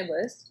looked at my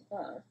list.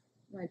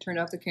 I turned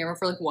off the camera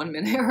for like 1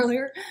 minute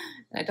earlier,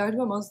 and I talked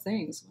about most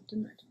things. What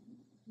didn't I talk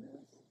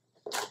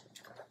about?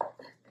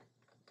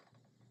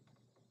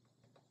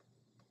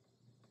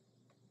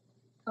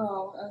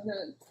 Oh, I was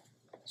gonna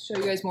show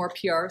you guys more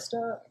PR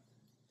stuff.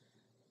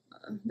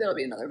 That'll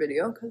be another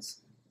video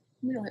because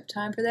we don't have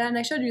time for that. And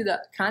I showed you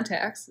the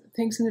contacts.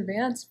 Thanks in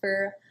advance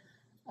for,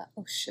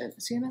 oh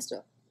shit, see I messed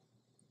up.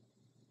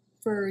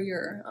 For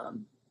your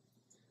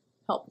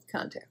help with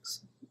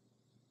contacts.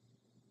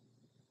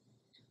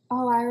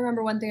 Oh, I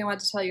remember one thing I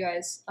wanted to tell you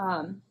guys.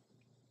 I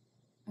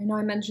know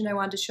I mentioned I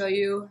wanted to show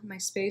you my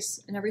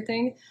space and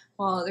everything.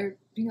 Well, there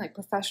being like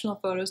professional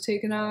photos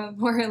taken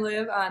of where I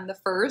live on the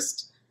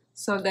 1st.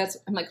 So that's,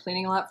 I'm like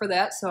cleaning a lot for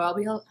that. So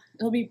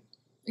it'll be,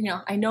 you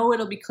know, I know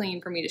it'll be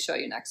clean for me to show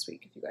you next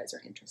week if you guys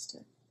are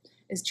interested.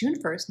 It's June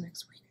 1st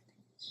next week,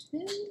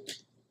 I think.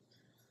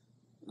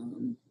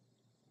 And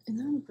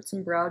then I'm gonna put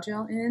some brow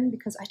gel in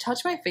because I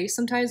touch my face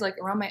sometimes like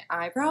around my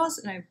eyebrows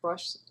and I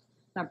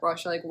I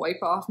like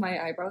wipe off my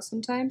eyebrows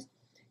sometimes.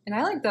 And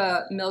I like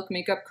the Milk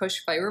Makeup Kush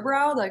Fiber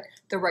Brow, like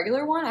the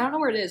regular one. I don't know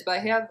where it is, but I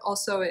have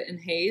also it in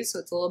haze, so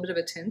it's a little bit of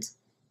a tint.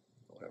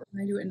 Whatever.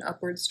 I do it in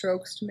upward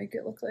strokes to make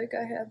it look like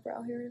I have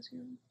brow hairs, you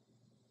know.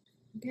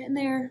 I'm getting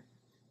there.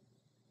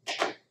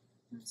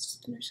 Let's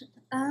finish up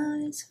the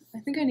eyes. I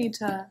think I need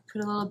to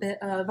put a little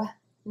bit of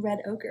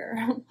red ochre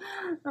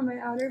on my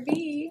outer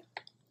V.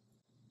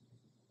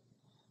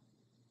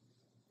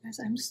 Guys,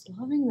 I'm just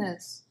loving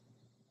this.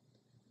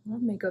 I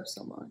love makeup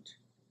so much.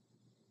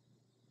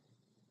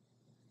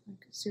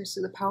 Like,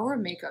 seriously, the power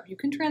of makeup. You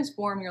can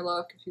transform your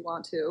look if you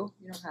want to.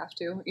 You don't have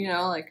to. You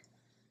know, like,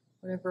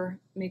 whatever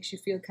makes you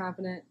feel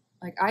confident.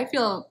 Like, I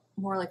feel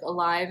more, like,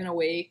 alive and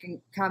awake and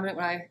confident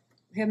when I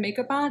have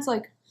makeup on. It's,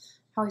 like,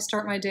 how I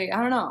start my day.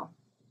 I don't know.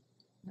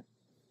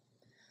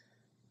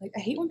 Like, I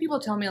hate when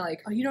people tell me,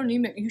 like, oh, you don't need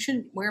makeup. You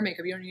shouldn't wear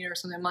makeup. You don't need it or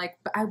something. I'm like,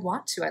 but I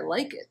want to. I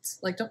like it.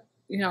 Like, don't,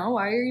 you know,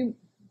 why are you...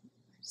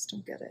 I just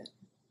don't get it.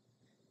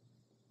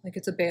 Like,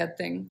 it's a bad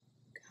thing.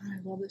 God,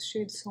 I love this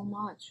shade so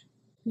much.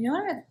 You know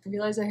what I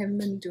realized I haven't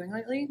been doing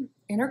lately?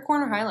 Inner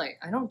corner highlight.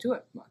 I don't do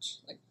it much.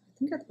 Like, I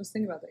think I was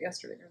thinking about that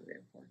yesterday or the day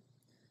before.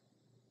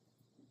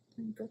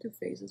 I go through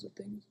phases with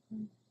things.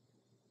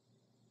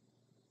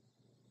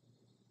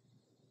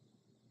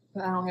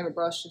 But I don't have a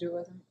brush to do it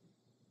with.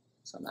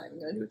 So I'm not even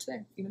going to do it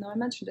today, even though I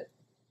mentioned it.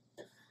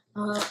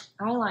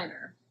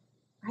 Eyeliner.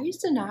 I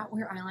used to not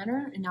wear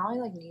eyeliner, and now I,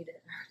 like, need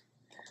it.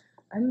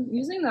 I'm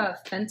using the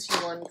Fenty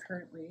one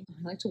currently.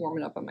 I like to warm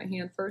it up on my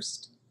hand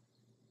first.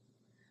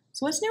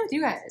 So what's new with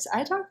you guys?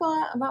 I talk a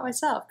lot about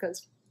myself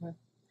because I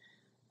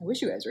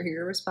wish you guys were here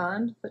to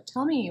respond. But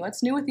tell me,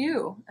 what's new with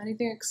you?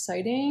 Anything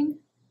exciting?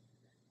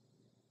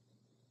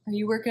 Are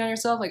you working on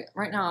yourself? Like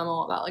right now I'm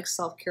all about like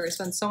self-care. I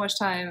spend so much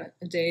time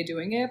a day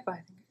doing it, but I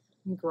think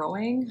I'm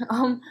growing.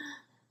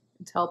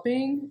 It's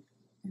helping.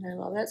 And I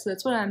love that. So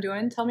that's what I'm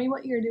doing. Tell me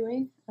what you're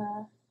doing.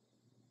 What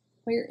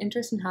your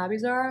interests and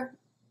hobbies are.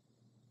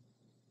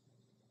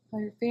 How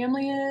your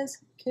family is,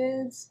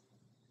 kids,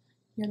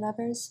 your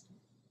lovers.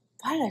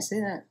 Why did I say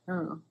that? I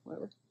don't know,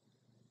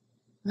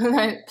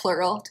 whatever.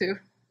 Plural, too.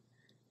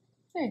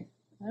 Hey,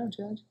 I don't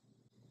judge.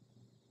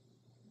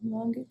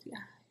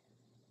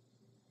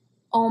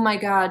 Oh my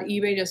god,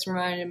 eBay just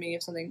reminded me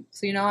of something.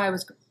 So you know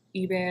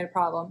eBay had a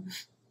problem.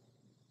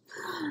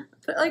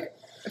 But like,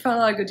 I found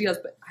a lot of good deals,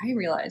 but I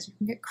realized you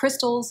can get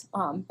crystals,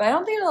 but I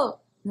don't think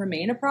it'll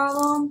remain a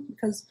problem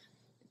because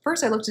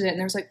first I looked at it and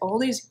there was like all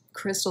these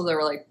crystals that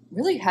were like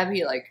really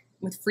heavy, like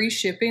with free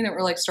shipping that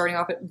were like starting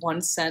off at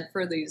 1 cent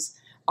for these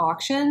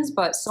auctions,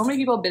 but so many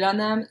people bid on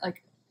them.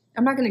 Like,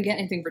 I'm not going to get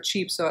anything for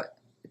cheap, so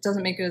it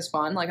doesn't make it as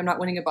fun. Like, I'm not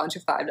winning a bunch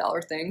of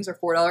 $5 things or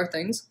 $4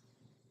 things.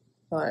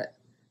 But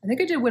I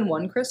think I did win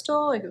one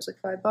crystal. Like, it was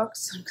like $5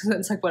 because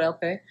that's like what I'll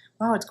pay.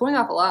 Wow, it's going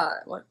off a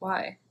lot. What?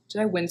 Why?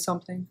 Did I win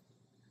something?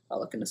 I'll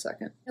look in a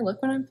second. Hey,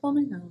 look when I'm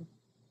filming. No.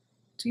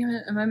 Damn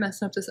it, am I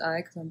messing up this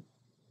eye? Because I'm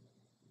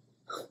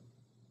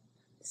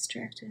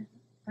distracted.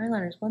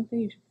 Eyeliner is one thing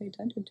you should pay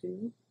attention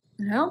to.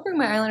 And I don't bring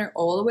my eyeliner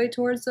all the way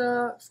towards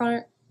the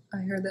front. I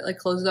heard that like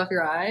closes off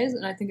your eyes,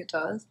 and I think it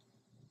does.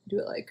 Do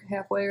it like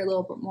halfway or a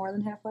little bit more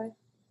than halfway.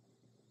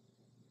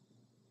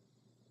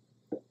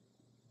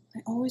 I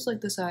always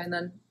like this eye, and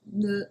then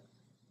but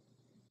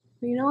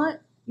you know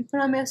what? You put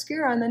on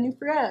mascara and then you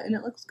forget, and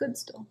it looks good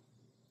still.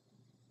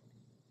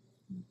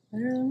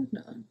 Better than with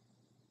none.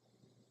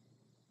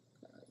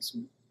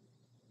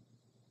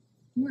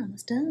 We're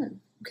almost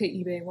done. Okay,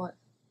 eBay, what?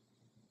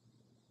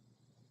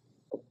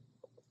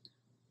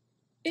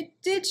 It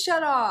did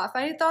shut off.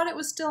 I thought it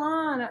was still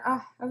on.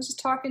 I was just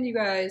talking to you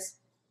guys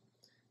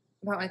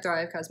about my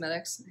Thrive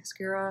Cosmetics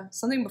mascara.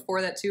 Something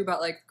before that too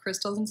about like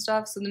crystals and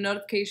stuff. So the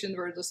notifications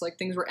were just like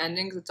things were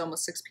ending because it's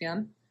almost 6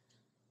 p.m.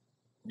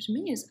 Which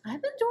means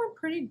I've been doing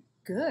pretty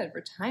good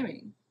for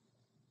timing.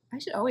 I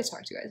should always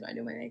talk to you guys when I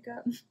do my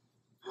makeup.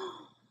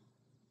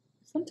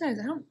 Sometimes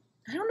I don't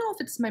know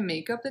if it's my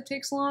makeup that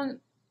takes long.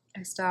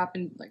 I stop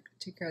and like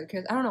take care of the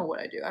kids. I don't know what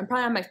I do. I'm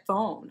probably on my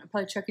phone. I'm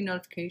probably checking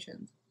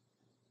notifications.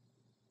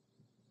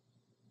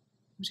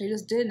 Which I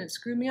just did and it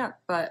screwed me up.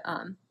 But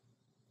I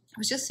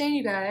was just saying,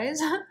 you guys,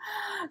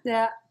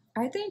 that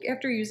I think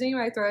after using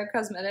my Thrive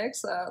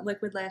Cosmetics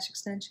liquid lash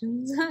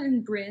extensions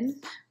in Bryn,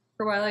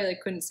 for a while I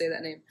like couldn't say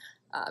that name.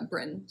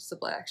 Bryn, it's the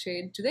black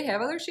shade. Do they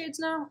have other shades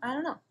now? I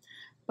don't know.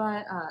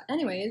 But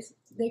anyways,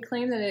 they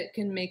claim that it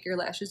can make your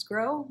lashes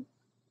grow,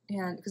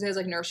 and because it has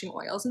like nourishing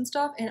oils and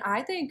stuff. And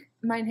I think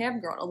mine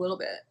have grown a little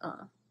bit.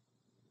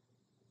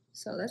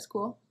 So that's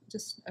cool.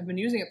 I've been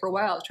using it for a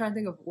while. I was trying to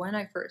think of when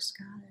I first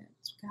got it.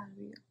 It's gotta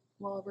be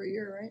well over a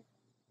year, right?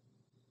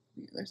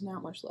 Yeah, there's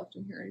not much left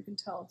in here. You can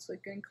tell it's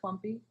like getting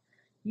clumpy.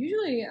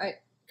 Usually I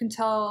can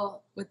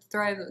tell with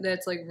Thrive that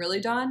it's like really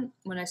done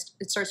when it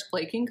starts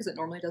flaking, because it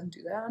normally doesn't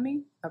do that on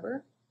me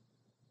ever.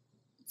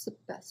 It's the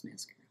best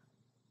mascara.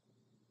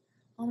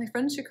 Oh, my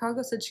friend in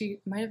Chicago said she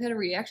might have had a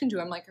reaction to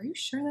it. I'm like, are you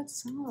sure that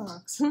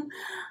sucks?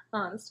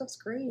 This stuff's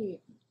great.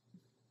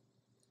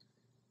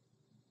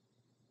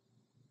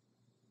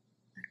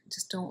 I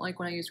just don't like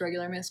when I use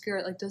regular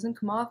mascara. It like doesn't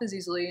come off as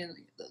easily, and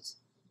like, those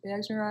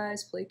bags in your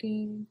eyes,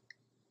 flaking.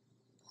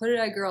 Hooded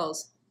eye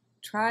girls,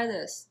 try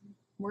this.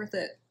 Worth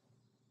it.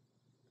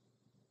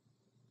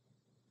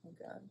 Oh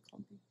god, I'm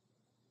clumpy.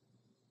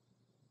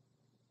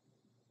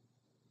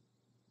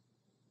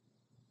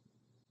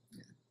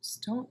 Yeah,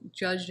 just don't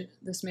judge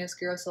this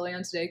mascara silly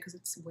on today because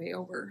it's way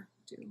overdue,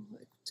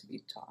 like, to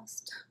be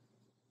tossed.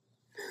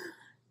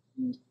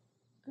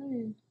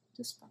 I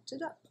just fucked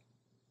it up.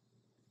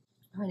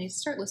 I need to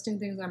start listing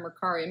things on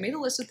Mercari. I made a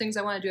list of things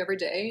I want to do every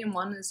day, and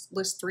one is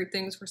list 3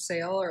 things for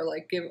sale or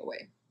like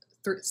giveaway.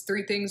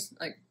 3 things,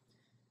 like,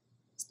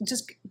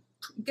 just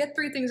get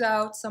 3 things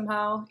out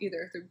somehow,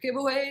 either through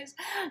giveaways,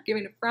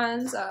 giving to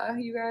friends,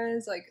 you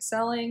guys, like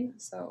selling.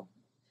 So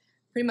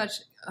pretty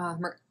much, oh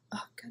god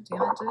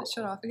damn it, did it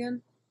shut off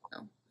again? No.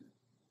 So I'm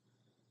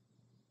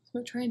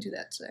gonna try and do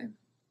that today.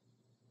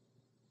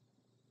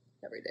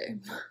 Every day.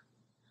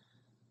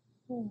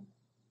 Oh.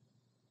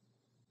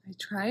 I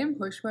try and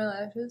push my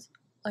lashes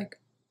like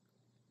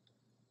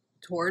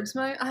towards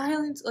my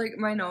eyelids, like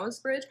my nose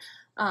bridge.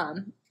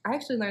 I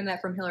actually learned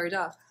that from Hilary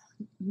Duff.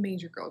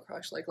 Major girl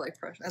crush, like life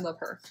crush. I love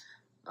her.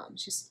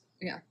 She's,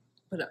 yeah.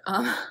 But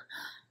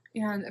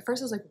and at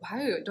first I was like,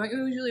 why don't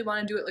you usually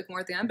want to do it like more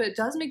at the end? But it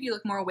does make you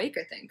look more awake,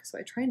 I think. So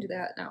I try and do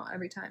that now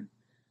every time.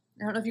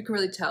 I don't know if you can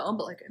really tell,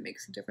 but like it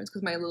makes a difference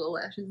because my little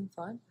lashes in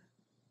front.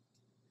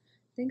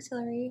 Thanks,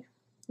 Hilary.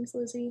 Thanks,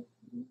 Lizzie.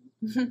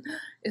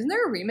 Isn't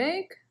there a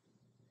remake?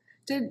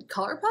 Did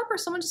ColourPop or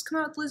someone just come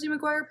out with Lizzie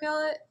McGuire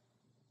palette?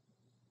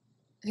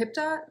 Hip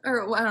Dot?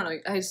 Or, well, I don't know.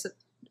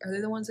 Are they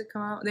the ones that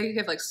come out? They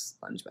have like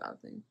SpongeBob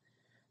thing.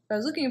 I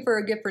was looking for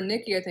a gift for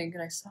Nikki, I think,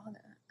 and I saw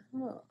that.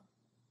 Oh.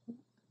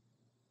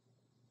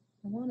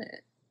 I want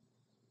it.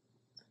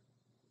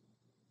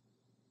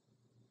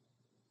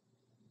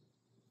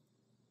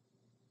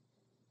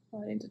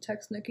 Oh, I need to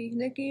text Nikki.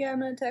 Nikki,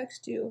 I'm gonna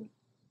text you.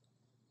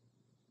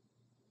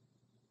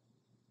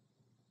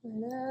 I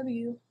love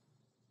you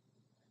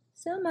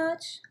so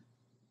much.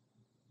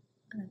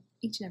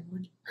 Each and every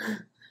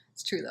one.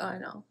 It's true though, I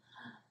know.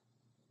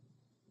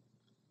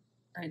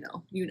 I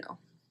know, you know.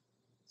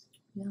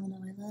 Y'all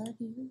know I love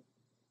you.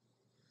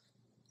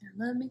 I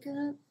love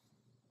makeup.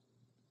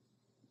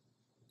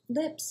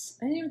 Lips.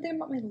 I didn't even think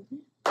about my lips.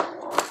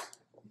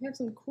 I have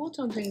some cool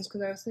tone things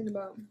because I was thinking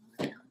about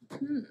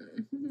fun.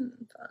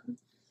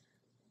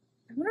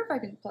 I wonder if I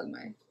can plug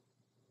my.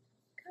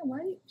 God, why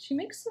do you, she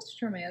makes such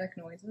dramatic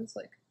noises?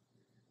 Like,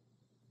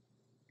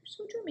 you're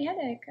so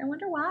dramatic. I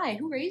wonder why.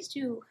 Who raised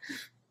you?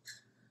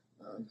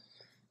 I'm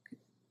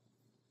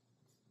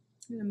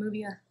gonna move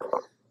you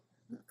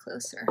little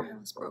closer. I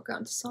almost broke out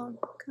into song.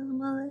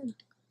 Come on.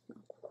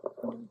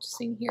 I'm just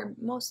sing here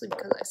mostly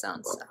because I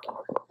sound sucky.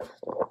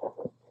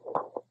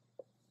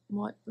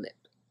 What lip?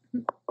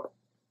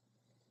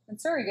 And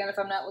sorry again if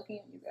I'm not looking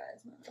at you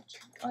guys much.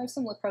 I have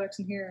some lip products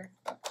in here.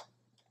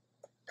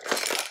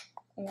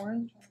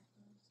 Orange.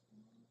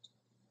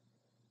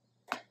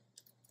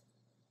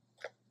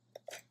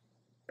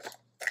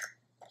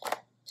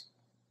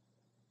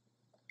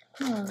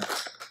 Huh.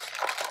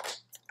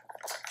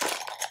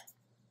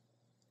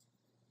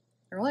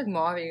 They're like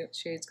mauve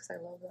shades because I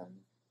love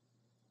them.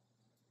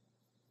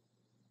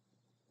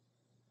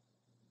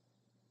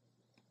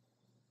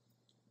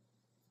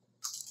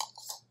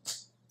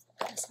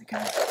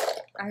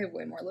 I have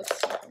way more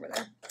lipstick over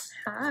there.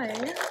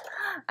 Hi.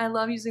 I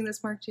love using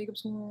this Marc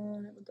Jacobs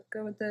one. It would look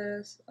good with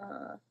this.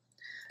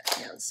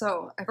 Yeah,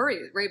 so I've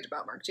already raved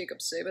about Marc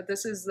Jacobs today, but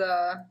this is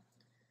the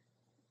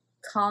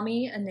Call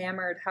Me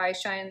Enamored High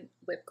Shine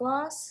Lip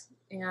Gloss.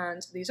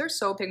 And these are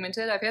so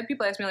pigmented. I've had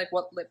people ask me like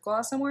what lip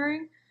gloss I'm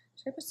wearing.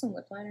 Should I put some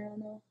lip liner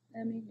on though,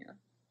 Emmy? Yeah.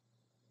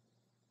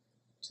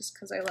 Just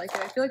because I like it.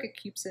 I feel like it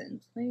keeps it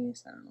in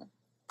place. I don't know.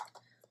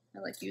 I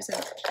like using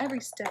every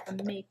step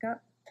of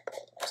makeup.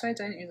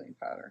 Besides, I didn't use any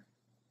powder.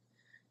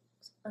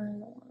 I don't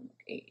want to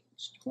look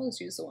aged. We'll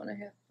just use the one I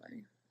have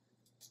by,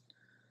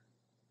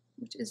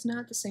 which is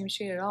not the same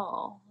shade at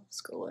all. Let's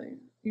go light.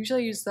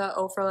 Usually I use the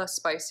O for Less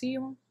Spicy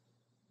one.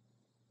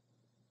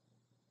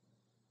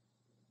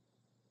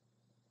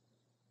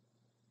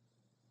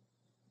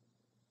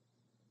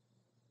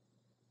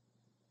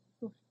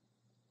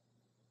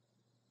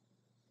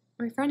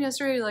 My friend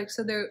yesterday like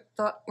said they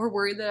were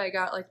worried that I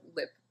got like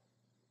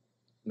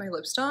my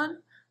lips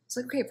done. It's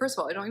like, okay, first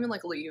of all, I don't even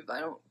like leave.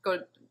 I'm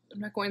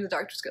not going to the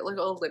doctor to get like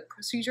a lip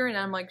procedure, and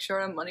I'm like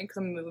short on money because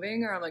I'm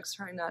moving, or I'm like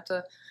trying not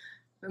to,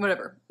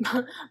 whatever.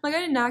 Like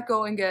I did not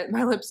go and get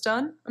my lips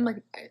done. I'm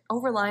like I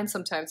overline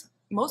sometimes,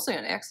 mostly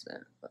on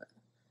accident, but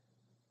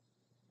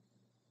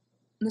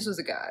and this was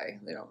a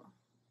guy. They don't.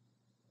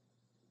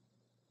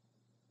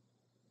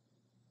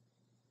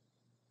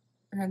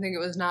 And I think it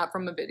was not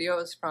from a video.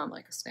 It was from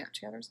like a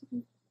Snapchat or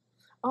something.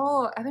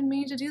 Oh, I've been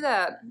meaning to do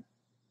that.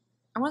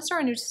 I want to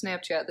start a new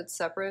Snapchat that's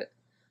separate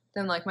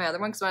than like my other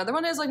one, because my other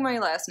one has like my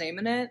last name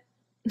in it.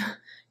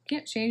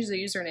 Can't change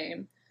the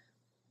username.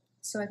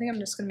 So I think I'm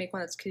just going to make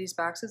one that's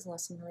kittysboxes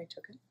unless someone already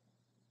took it.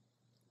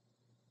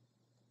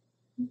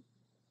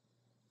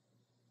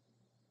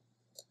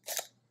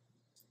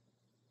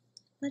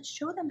 Let's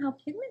show them how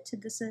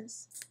pigmented this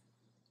is.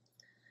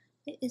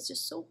 It is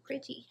just so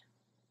pretty.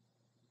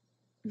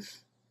 I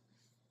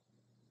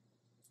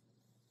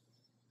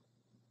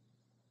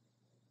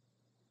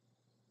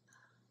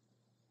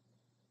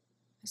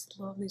just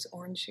love these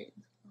orange shades.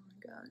 Oh my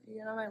god, you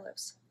get on my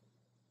lips.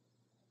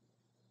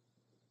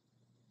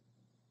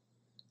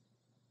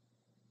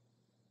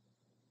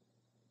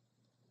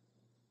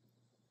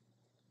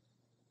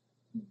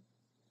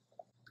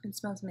 It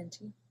smells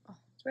minty. Oh,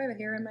 do I have a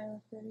hair in my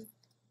lip already?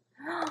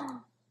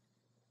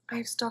 I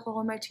have stuff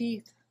all in my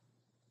teeth.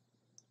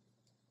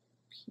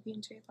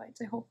 PB&J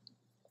bites. I hope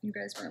you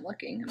guys weren't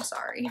looking. I'm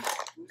sorry.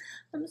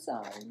 I'm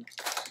sorry.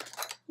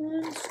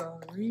 I'm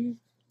sorry. Do you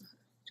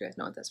guys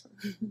know what that's from?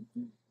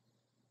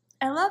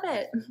 I love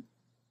it.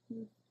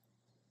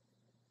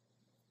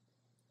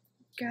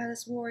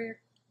 Goddess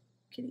warrior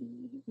kitty.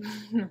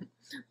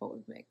 What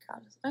would make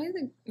goddess? I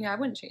think, yeah, I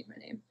wouldn't change my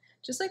name.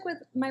 Just like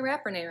with my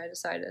rapper name, I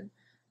decided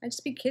I'd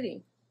just be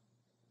Kitty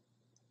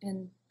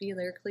and be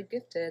lyrically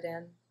gifted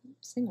and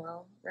sing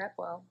well, rap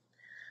well.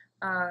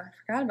 I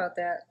forgot about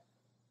that.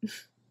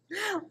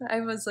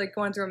 I was like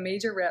going through a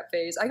major rap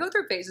phase. I go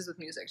through phases with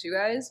music, you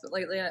guys, but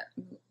lately I'm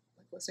like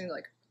listening to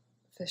like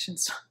Fish and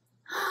stuff.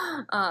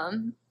 I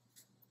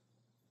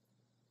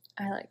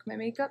like my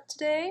makeup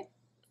today.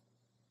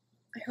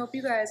 I hope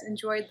you guys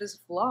enjoyed this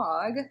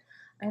vlog.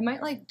 I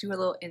might like do a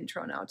little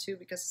intro now too,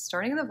 because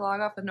starting the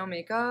vlog off with no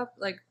makeup,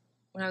 like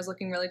when I was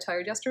looking really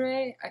tired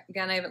yesterday,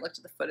 again, I haven't looked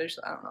at the footage,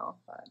 so I don't know,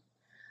 but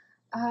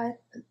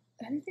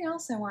anything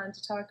else I wanted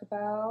to talk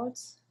about?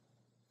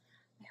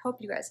 I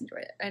hope you guys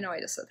enjoyed it. I know I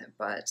just said that,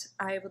 but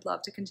I would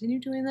love to continue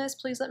doing this.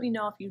 Please let me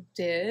know if you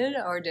did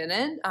or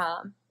didn't.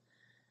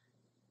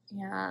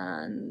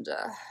 Yeah,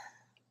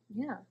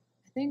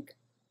 I think,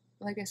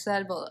 like I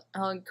said,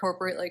 I'll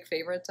incorporate like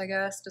favorites, I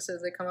guess, just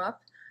as they come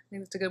up. I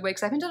think it's a good way,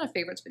 because I haven't done a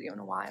favorites video in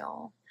a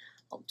while.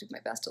 I'll do my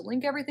best to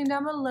link everything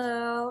down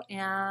below,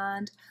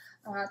 and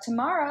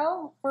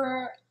tomorrow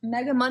for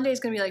Mega Monday is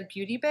going to be like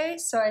beauty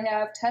based, so I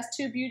have Test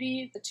Tube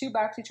Beauty, the 2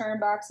 BoxyCharm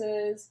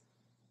boxes.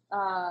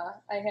 I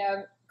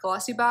have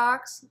Glossy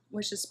Box,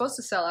 which is supposed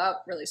to sell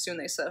out really soon,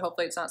 they said.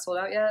 Hopefully it's not sold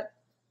out yet.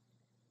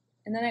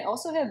 And then I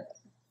also have,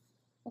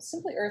 well,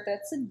 Simply Earth,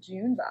 that's a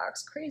June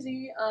box.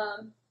 Crazy.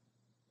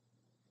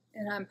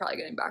 And I'm probably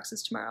getting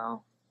boxes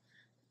tomorrow.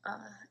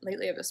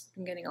 Lately I've just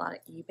been getting a lot of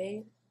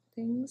eBay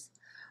things.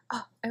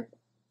 Oh, did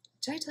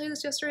I tell you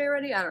this yesterday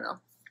already? I don't know.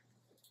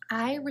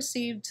 I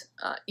received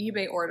an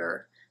eBay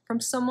order from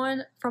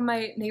someone from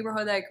my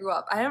neighborhood that I grew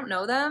up. I don't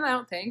know them, I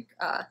don't think.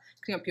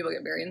 You know, people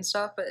get married and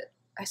stuff, but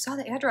I saw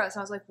the address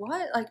and I was like,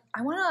 what? Like,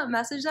 I want to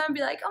message them and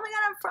be like, oh my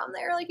God, I'm from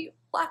there, like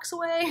blocks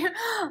away.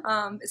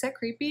 Is that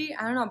creepy?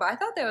 I don't know, but I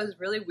thought that was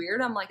really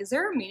weird. I'm like, is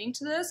there a meaning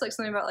to this? Like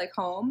something about like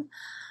home?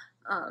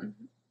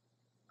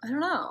 I don't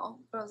know,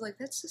 but I was like,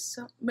 that's just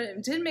so, but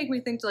it did make me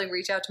think to like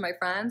reach out to my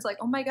friends, like,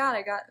 oh my God,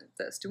 I got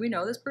this. Do we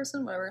know this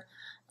person? Whatever.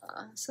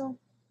 So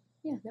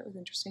yeah, that was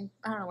interesting.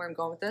 I don't know where I'm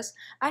going with this.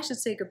 I should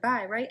say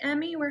goodbye, right,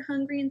 Emmy? We're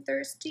hungry and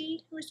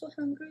thirsty. We're so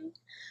hungry.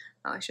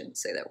 Oh, I shouldn't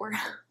say that word.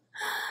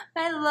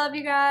 I love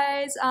you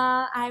guys.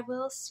 I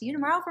will see you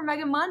tomorrow for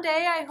Mega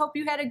Monday. I hope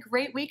you had a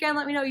great weekend.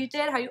 Let me know you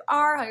did, how you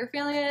are, how your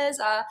feeling is.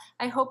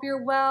 I hope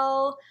you're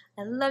well.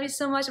 I love you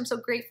so much. I'm so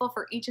grateful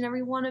for each and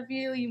every one of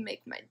you. You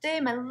make my day,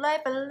 my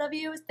life. I love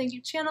you. Thank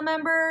you, channel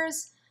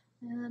members.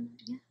 And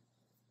yeah,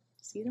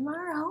 see you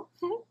tomorrow.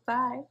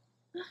 Bye.